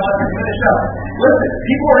 Finish up. Listen,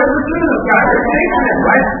 people are in pursuit of this guy. They're chasing him,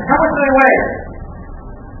 right? How much do they weigh?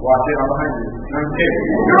 Watch it, I'm behind you. I'm kidding.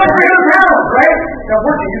 You're like 300 pounds, right? Now,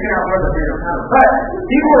 fortunately, you can outrun the 300 pounds. But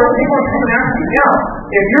people are coming after you. Now,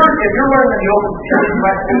 if you're running in the open field, you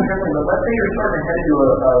might do something. But let's say you're starting to head into a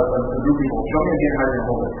group of people. Show me again how you're going to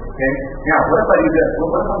hold it. Okay? Now, what if I do this? What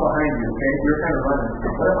if I'm behind you? Okay? You're kind of running.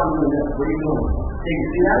 What if I'm doing this? What are you doing? Can you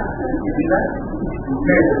see that? Can you see that?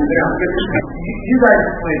 Okay. Now, you guys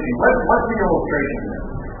explain to me. What's the illustration here?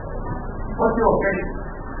 What's the illustration?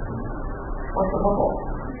 What's the football?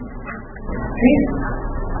 Peace.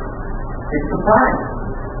 It's the pride.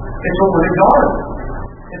 It's what we're to guard.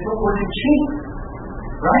 It's what we're to keep.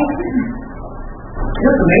 Right?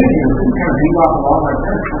 It's amazing. We can kind of leave off along like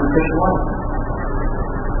this for the Christian life.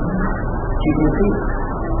 Keeping the peace.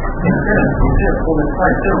 Instead of holding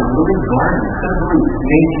tight, instead of really guarding, instead of really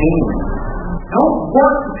maintaining. Don't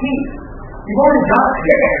work the peace. You've already got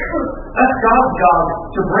it. That's God's job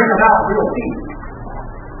to bring about real peace.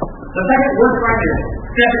 The second we're trying to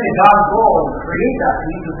step into God's role and create that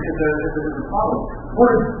peace is a problem.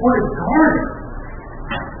 We're to guard it.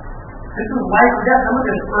 This is life or death. I'm not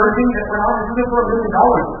just urging that we're not doing it for $1 million.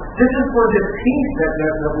 This is for this peace that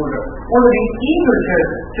we're to be eager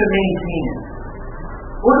to maintain it.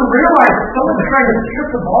 We're to realize that someone's trying to strip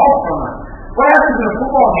the ball from us. What happens in a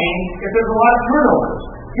football game if there's a lot of turnovers?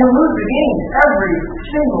 You lose the game every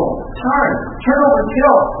single time. Turnover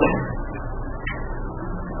kills.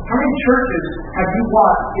 How many churches have you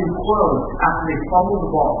watched implode after they fumble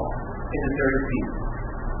the ball in the third peace?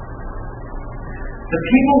 The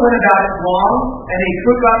people went about it wrong, and they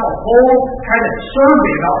took up a whole kind of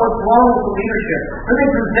survey about what's wrong with the leadership. Then they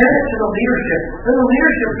presented it to the leadership. Then the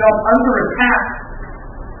leadership felt under attack.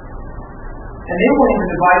 And they weren't even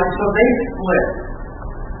divided, so they split.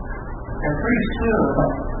 And pretty soon,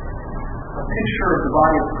 a picture of the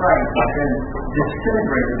body of Christ has been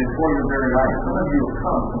disintegrated before your very eyes. Some of you have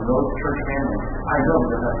come from those church families. I know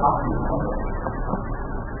that I've talked to you about them.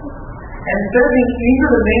 And instead of being eager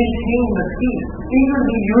to maintain the peace, eager to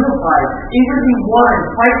be unified, eager to be one,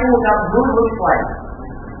 fight for what that really looks like,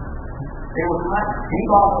 they would not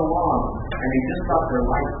leave off along, and they just got their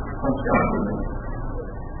life punched out of them.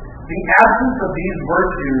 The absence of these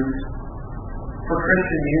virtues for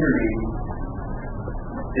Christian unity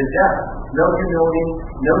is death. No humility,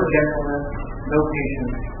 no gentleness, no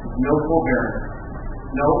patience, no forbearance,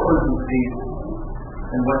 no urgency.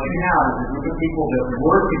 And what you have is a group of people that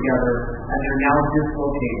work together and they're now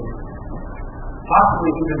dislocated.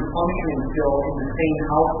 Possibly even functioning still in the same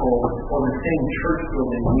household or the same church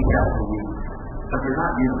building week after week. But they're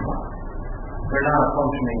not unified. They're not a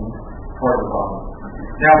functioning part of the body.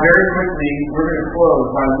 Now, very quickly, we're going to close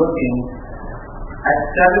by looking at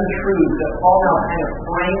 7 truths that Paul now kind of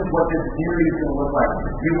frames what this unity is going to look like.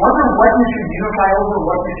 You wonder what you should unify over,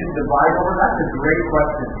 what you should divide over? That's a great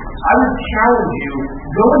question. I would challenge you,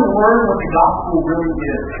 go and learn what the gospel really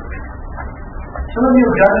is. Some of you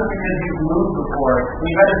have done it because you've moved before, and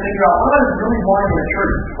you've had to figure out what I really want in a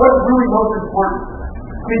church. What's really most important?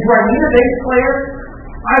 I mean, do I need a bass player?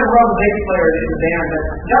 I love a bass player in the band, but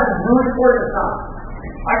that's really important. It's not.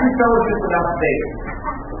 I can fellowship without the bass.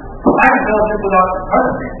 I can fellowship without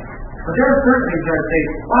other things. But there are certain things that I say,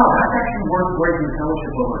 wow, that's actually worth breaking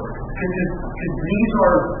fellowship over. Because these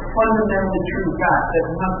are fundamentally true facts that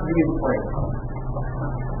must be in place.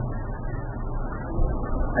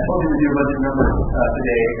 I told you to do a bunch of numbers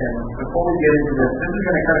today, and before we get into this is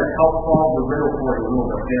going to kind of help solve the riddle for you a little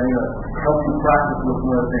bit. Okay? I'm going to help you practice with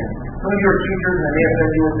some other things. Some of you are teachers, and I may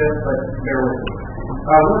offend you with this, but bear with me.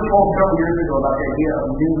 We were told several years ago about the idea of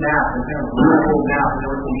new math and kind of vertical math. There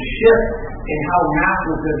was some shift in how math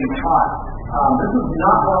was going to be taught. This was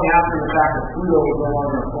not long after the fact that Pluto was no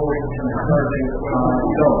longer a fully and other things that went on.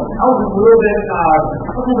 So I was a little bit,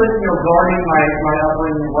 guarding my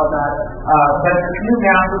upbringing and whatnot. But new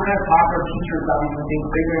math, we're kind of talking to our teachers about these things,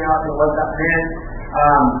 figuring out what that meant.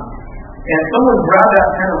 And someone grabbed that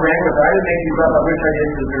pen and ran with it. I didn't make you grab that, which I did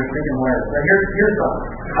because they were thinking letters. But here's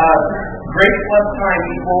something. Great plus time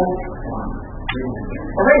equals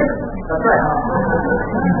eraser. That's right.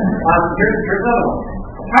 Here's another one.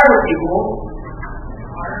 Pirate equals,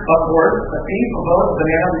 of course, a thief, a boat, a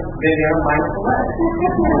banana minus a leg.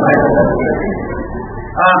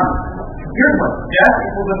 Here's one. Death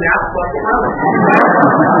equals a math plus a round.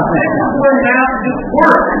 This is where math just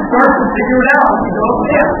works. It starts to figure it out.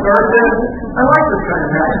 I like this kind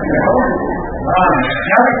of math.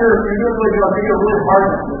 Now that you're really going to figure it really hard.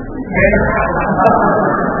 Okay?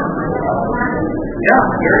 Yeah,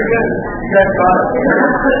 very good. You guys got it.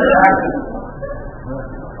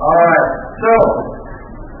 All right. So,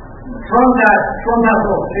 from that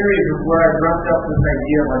little series is where I dreamt up this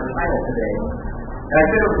idea of our title today. And I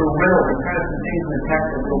said it was a riddle. There's kind of some things in the text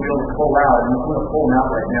that we'll be able to pull out, and I'm going to pull them out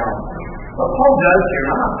right now. What Paul does here,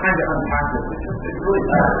 and I'm not trying to unpack this, it's really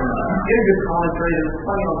fascinating. Get a good commentary, there's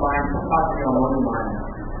plenty online, some talking on one line.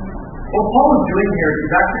 What Paul is doing here is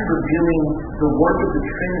he's actually revealing the work of the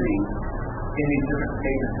Trinity in these different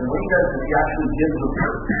statements. And what he does is he actually gives a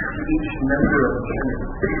verse to each member of the Trinity.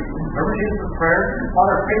 Remember Jesus' prayer?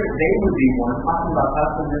 Father, I pray that they would be one, talking about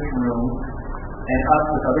us in this room and us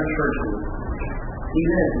with other churches,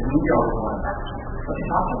 even as we are one. What's he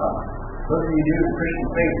talking about? Those of you new to the Christian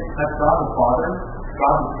faith, that's God the Father,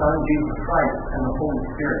 God the Son, Jesus Christ, and the Holy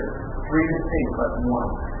Spirit. 3 distinct, but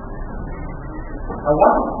one. Now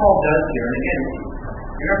what Paul does here, and again,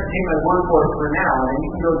 you're going to have to take my word for it for now, and then you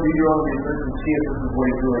can go do your own research and see if this is what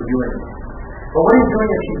he's really doing. But what he's doing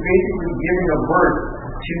is he's basically giving a verse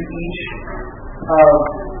to each of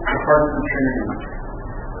the parts of the Trinity.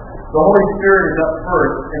 The Holy Spirit is up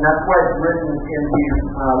first, and that's why it's written in these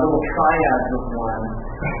little triads of one,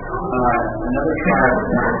 another triad of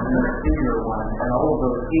one, and then a singular one, and all of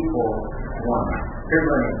those equal one. Here's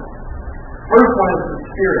what I mean. First one is the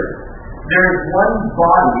Spirit. There is one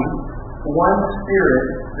body, one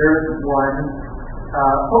Spirit, there is one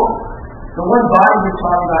hope. The one body we're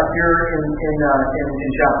talking about here in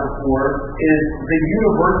chapter 4 is the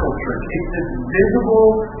universal church. It's this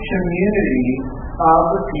visible community of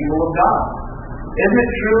the people of God. Isn't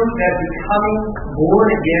it true that becoming born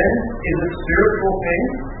again is a spiritual thing?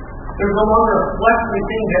 There's no longer a fleshly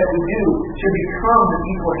thing that we do to become the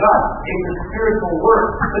people of God. It's a spiritual work.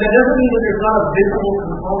 But it doesn't mean that there's not a visible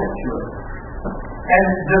component to it. And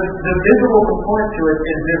the visible component to it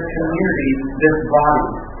is this community, this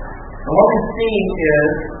body. And what we've seen is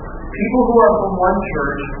people who are from one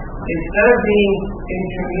church, instead of being in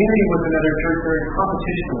community with another church, they're in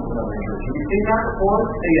competition with another church. Have you seen that before?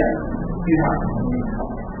 Say yes. You have.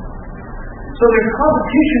 So there's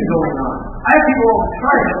competition going on. I have people all the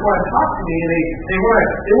time that want to talk to me, and they want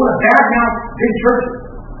to badmouth big churches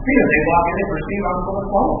because they walk in and perceive I'm from a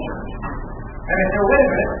small church. And I say, wait a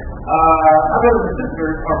minute, my brothers and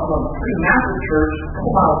sisters are from a pretty massive church, a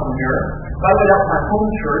couple miles from here. By the way, that's my home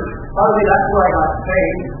church. By the way, that's where I got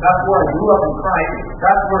saved. That's where I grew up in Christ.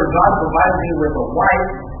 That's where God provided me with a wife.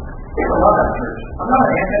 I love that church. I'm not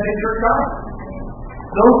an anti-big church guy.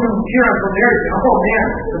 Those who hear I'm from there say, oh man,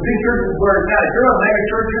 the big church is where it's at. If you're a mega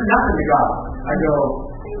church, you're nothing to God. I go,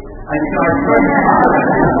 I don't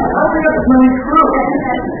think that's really true.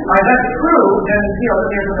 If that's true, then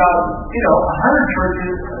there's about 100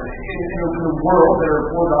 churches in in the world that are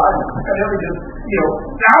for God. And there are just,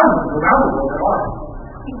 thousands around the world that are.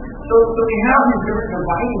 So we have these different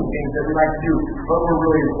dividing things that we like to do, but we're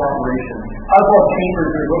really in cooperation. Oswald Chambers,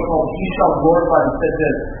 in a book called He Shall Glorify, said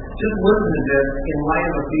this. Just listen to this in light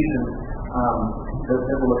of Ephesians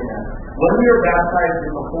that we're looking at. When we are baptized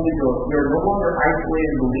in the Holy Ghost, we are no longer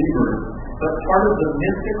isolated believers, but part of the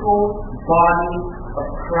mystical body of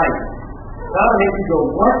Christ. That'll make you go,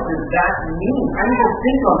 what does that mean? I need to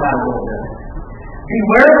think on that a little bit.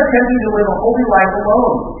 Beware of attempting to live a holy life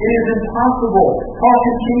alone. It is impossible. Paul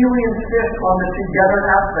continually insists on the together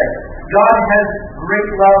aspect. God has great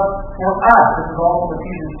love for us. This is also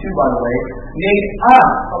Ephesians 2, by the way. Made us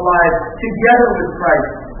alive together with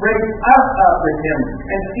Christ. Raised us up with Him.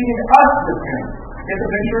 And seated us with Him. Get the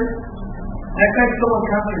picture? Next time someone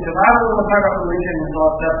comes to you and says, I don't want to talk about religion and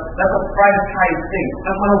all that, that's a privatized thing.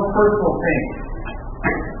 That's my own personal thing.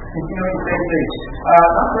 Same thing.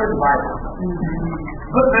 Not very the Bible.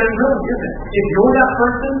 But it really isn't. If you're that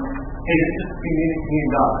person, hey, it's just community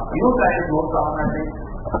and God. You know what that is most often, I think?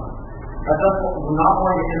 That's us not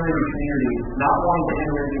wanting to enter into community, not wanting to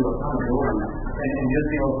enter into accountability, and just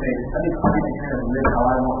saying, I think I'm going to live how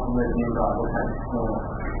I want to live in God. What kind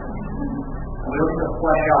of we don't need to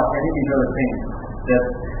flesh out any of these other things that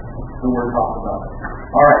the Word talks about.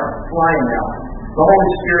 Alright, flying now. The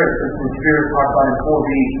Holy Spirit, as the Spirit talked about in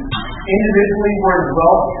 4b. Individually we're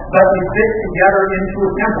indwelt, but we fit together into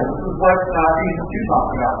a temple. This is what Ephesians 2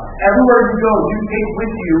 talks about. Everywhere you go, you take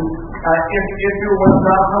with you, if you're one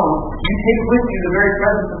not home, you take with you the very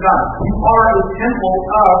presence of God. You are a temple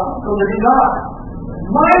of the living God.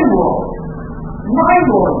 Mind-blowing.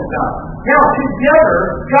 Mind-blowing stuff. Now, together,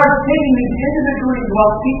 God's taking these individually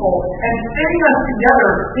indwelt people and fitting us together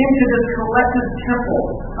into this collective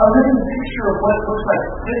temple. A living picture of what it looks like.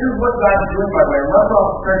 This is what God's doing, by the way. I love how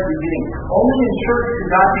it starts beginning. Only in church can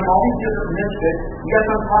God take all these different misfits, yes,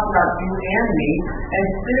 I'm talking about you and me, and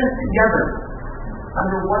fit us together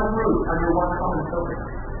under one roof, under one common focus.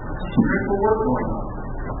 Spiritual work going on.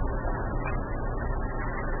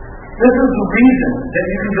 This is the reason that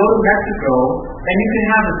you can go to Mexico and you can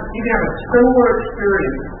have a similar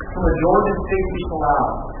experience from a Georgia State Palau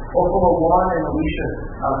or from a Juan and Alicia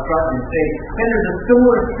Strutton State. And there's a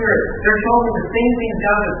similar spirit. They're telling me the same things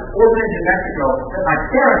down at orphanage in Mexico that my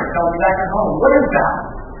parents tell me back at home. What is that?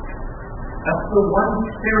 That's the one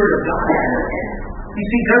Spirit of God. You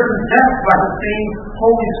see, they're possessed by the same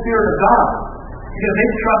Holy Spirit of God. Because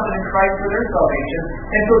they've trusted in Christ for their salvation.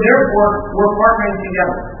 And so therefore, we're partnering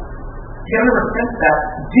together. You ever sense that?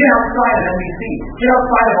 Get outside of NBC. Get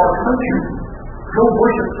outside of our country. Go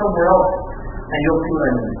worship somewhere else, and you'll see what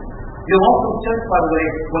I mean. You'll also sense, by the way,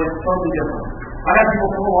 when it's totally different. I've had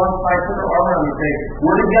people come alongside, put their arm around me and say,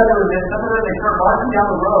 we're together in this. Some of them, they start marching down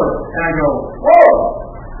the road, and I go, whoa!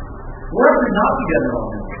 We're actually not together on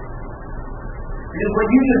this. Because what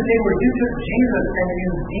you just did was you took Jesus and you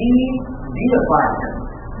deified Him.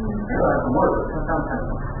 That's a word. That sounds kind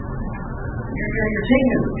of You're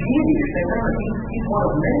taking his deity. You're saying, no, he's one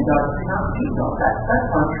of many gods. He's not the God. That's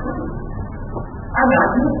not true. I'm not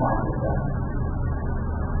unified with that.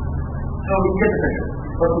 So we get the picture.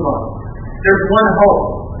 Let's move on. There's one hope.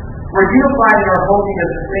 We're unified in our hope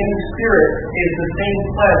because the same Spirit is the same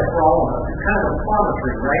pledge for all of us. It's kind of a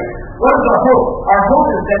promissory, right? What is our hope? Our hope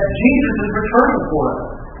is that Jesus is returning for us.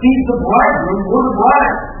 He's the bridegroom. We're the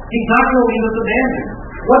bride. He's not going to leave us abandoned.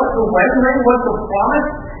 What's the wedding ring? What's the promise?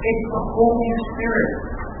 It's the Holy Spirit.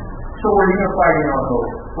 So we're unified in our hope.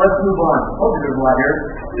 Let's move on. Hope there's a lot here.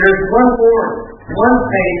 There's one Lord, one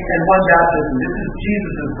faith, and one baptism. This is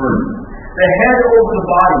Jesus' burden. The head over the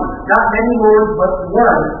body. Not many lords, but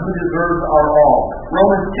one who deserves our all.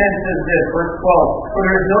 Romans 10 says this, verse 12. For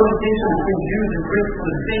there is no distinction between Jews and Greeks, for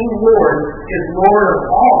the same Lord is Lord of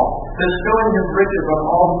all, bestowing His riches on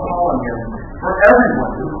all who call on Him. For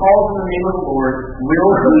everyone who calls in the name of the Lord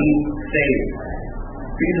will be saved.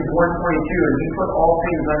 Ephesians 1:22, and He put all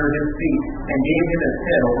things under His feet and gave Him His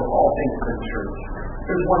head over all things to the church.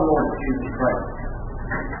 There's one Lord, Jesus Christ.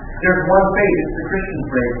 There's one faith, it's the Christian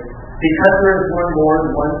faith. Because there is one Lord,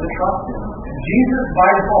 one to trust in. Jesus, by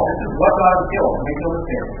default, this is what God kills. Make no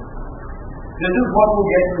mistake. This is what will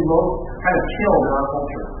get you most kind of killed in our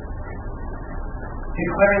culture.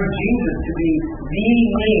 Declaring Jesus to be the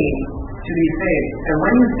name to be saved. And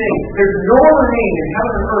when you say, there's no other name in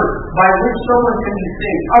heaven and earth by which someone can be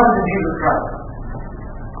saved other than Jesus Christ,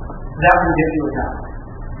 that will get you attacked.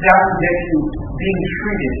 That will get you being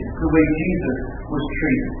treated the way Jesus was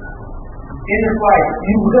treated. In your life,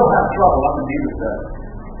 you will have trouble, that's what Jesus said.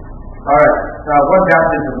 All right. One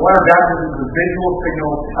baptism. Water baptism is a visual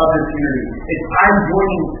signal of this unity. It's I'm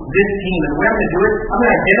joining this team, and the way I'm going to do it, I'm going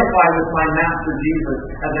to identify with my Master Jesus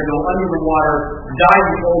as I go under the water, die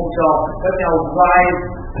with old self, but now rise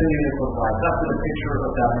to newness of life. That's the picture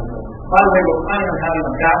of baptism. By the way, we're planning on having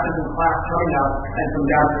a baptism class coming up and some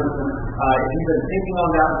baptism. If you've been thinking on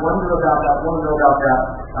that, wonder about that, want to know about that,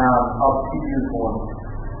 I'll keep you informed.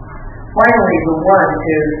 Finally, the one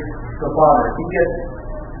is the Father. He gets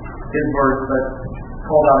his verse, but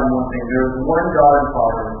called out in one thing. There is one God and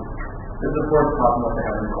Father. This is the first talking about the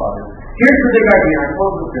Heavenly Father. Here's the big idea. I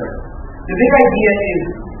close with this. The big idea is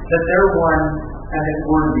that they're one and that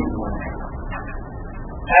we're to be one.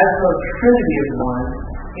 As the Trinity is one,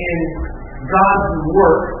 in God's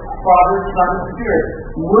work, Father, Son, and Spirit,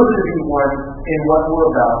 we're to be one in what we're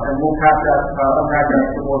about. And we'll unpack that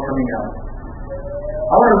some more coming up.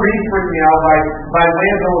 I want to read for you now by way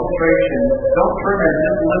of illustration. Don't turn there,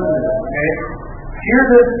 just listen to this, okay? Here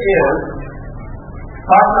this is,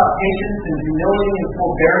 talk about patience and humility and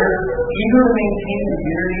forbearance, eager to maintain the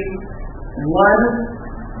unity. One,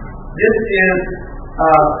 this is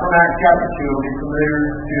from Acts chapter 2, it'll be familiar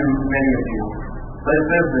to many of you. But it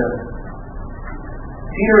says this.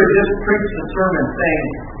 Peter had just preached a sermon saying,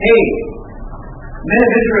 hey, men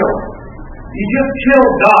of Israel, you just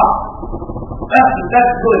killed God.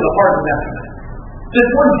 That's really the heart of the message. This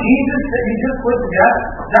one Jesus that you just put to death,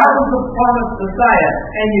 that was the promised Messiah,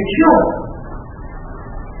 and you killed him.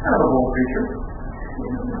 Kind of a bold preacher.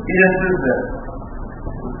 He just says this.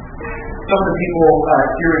 Some of the people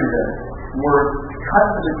hearing this were cut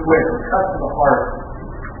to the quick, cut to the heart.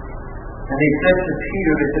 And they said to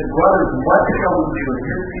Peter, they said, brothers, what shall we do? And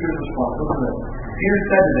here's Peter's response. Listen to this. Peter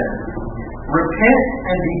said to them, repent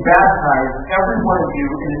and be baptized, every one of you,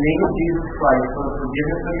 in the name of Jesus Christ for the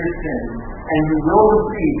forgiveness of your sins, and you will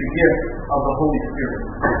receive the gift of the Holy Spirit.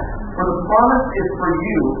 For the promise is for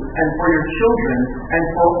you and for your children and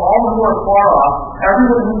for all who are far off,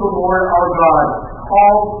 everyone whom the Lord our God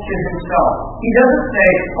calls to himself. He doesn't say,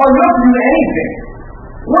 oh, you don't have to do anything.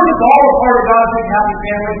 We're just all a part of God's big happy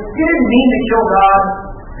family. He didn't mean to kill God.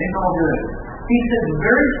 It's all good. He says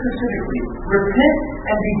very specifically, repent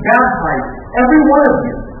and be baptized, every one of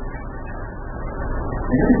you.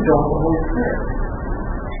 And then you fill the Holy Spirit.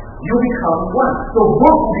 You'll become one. The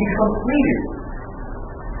work will be completed.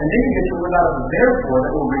 And then you get to live out of the therefore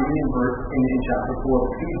that we're reading in chapter 4 of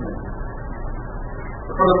Ephesians.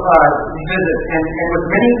 For he says it, and with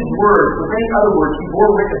many words, with many other words, he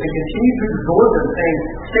bore witness and continued to exhort them, saying,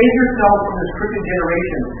 save yourselves from this crooked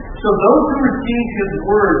generation. So those who received his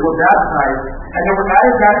word were baptized, and there were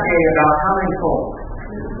added that day about how many souls?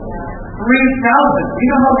 3,000. Do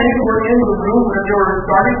you know how many were in the room that they were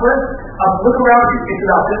starting with? Look around you. It's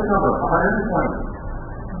about this number,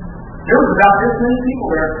 120. There was about this many people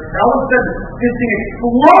there. And all of a sudden, this thing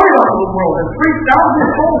exploded on the world, and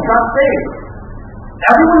 3,000 souls got saved.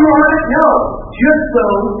 Everyone who heard it? No. Just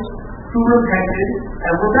those who repented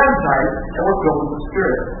and were baptized and were filled with the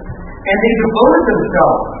Spirit. And they devoted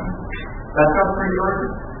themselves. That sounds pretty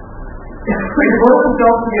urgent. They devoted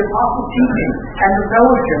themselves to the apostles' teaching and the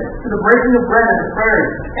fellowship, to the breaking of bread and the prayers.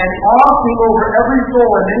 And awe came over every soul,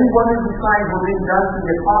 and many wonders and signs were being done to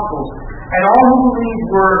the apostles. And all who believed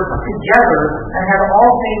were together and had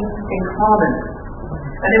all things in common.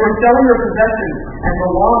 And they were selling their possessions and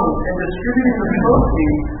belongings and distributing the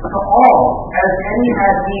proceeds to all as any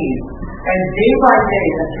had need. And day by day,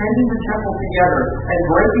 attending the temple together and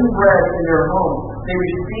breaking bread in their homes, they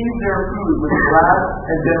received their food with glad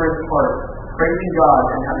and generous heart, praising God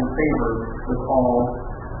and having favor with all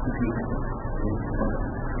the people.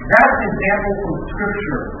 That's an example from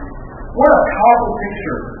Scripture. What a powerful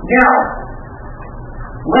picture. Now,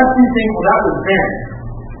 lest you think, well, that was then.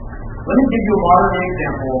 Let me give you a modern day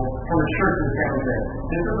example from a church in San Jose.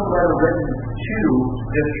 This is a letter written to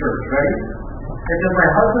this church, right? It says, my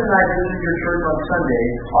husband and I visited your church on Sunday,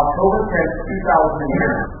 October 10th,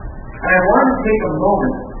 2010. And I wanted to take a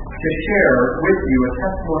moment to share with you a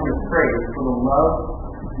testimony of praise for the love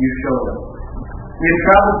you showed us. We had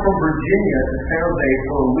traveled from Virginia to San Jose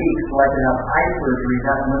for a week so I could have eye surgery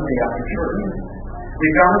that Monday after church. We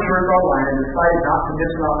found the church online and decided not to miss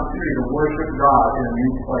an opportunity to worship God in a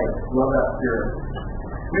new place. Love that spirit.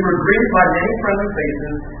 We were greeted by many friendly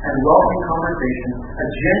faces and welcoming conversation, a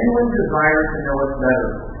genuine desire to know us better.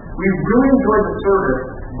 We really enjoyed the service,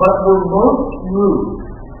 but were most moved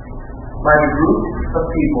by the group of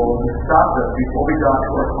people who stopped us before we got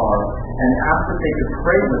to our car and asked if they could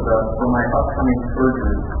pray with us for my upcoming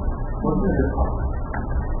surgery. Listen to this part.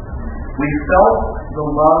 We felt the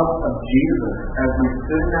love of Jesus as we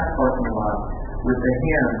stood in that parking lot, with the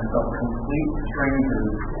hands of complete strangers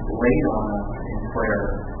laid on us in prayer.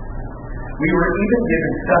 We were even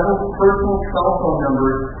given several personal cell phone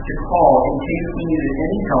numbers to call in case we needed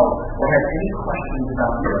any help or had any questions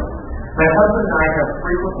about this. My husband and I have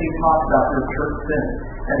frequently talked about your church since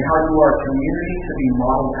and how you are a community to be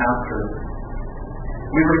modeled after.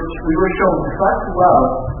 We were shown such love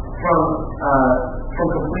from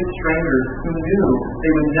complete strangers who knew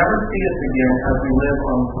they would never see us again as we live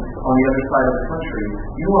on the other side of the country.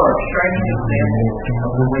 You are a shining example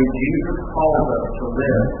of the way Jesus calls us to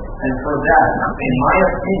live, and for that, in my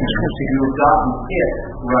opinion, you have gotten it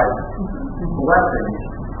right. Blessed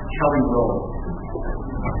Kelly Rose.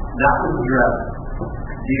 That was addressed,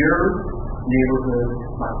 Dear Neighborhood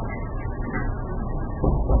Mike.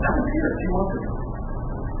 That was here 2 months ago.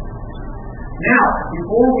 Now,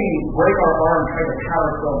 before we break our arm and try to pat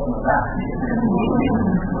ourselves on the back, let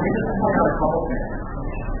me just point out a couple things.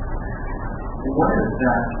 One is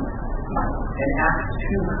that an Acts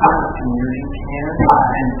 2 kind of community can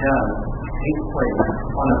and does take place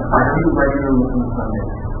on a very regular looking Sunday.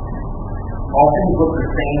 All things look the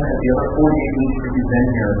same as the other 48 weeks that you've been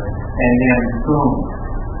here, and then boom,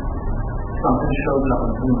 something shows up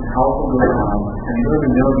and something powerful goes on, and you don't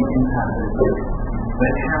even know the impact of it. But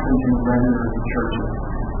it happens in regular churches.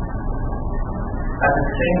 At the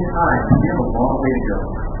same time, we have a long way to go.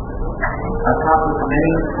 I've talked with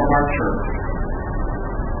many from our church,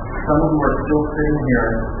 some who are still sitting here,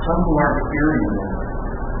 some who aren't here anymore.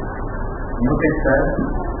 You know what they said?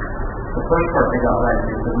 The first part they got right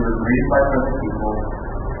is that we were greeted by friendly people,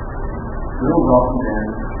 we were welcomed in,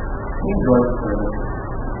 we enjoyed the service.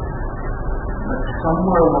 But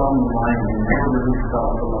somewhere along the line, we never really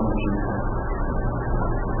felt the love of Jesus.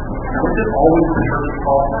 Now, is it always the church's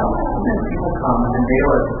fault? No. Sometimes people come and they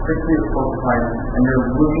are as quickly as possible and they're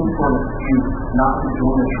looking for an excuse not to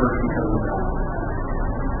join the church because of that.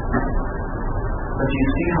 But you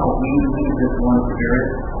see how we need this one Spirit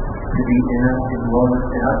to be in us, to dwell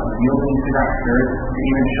in us, yielding to that Spirit, to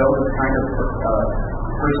even show this kind of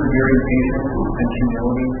persevering patience and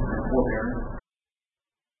humility and forbearance.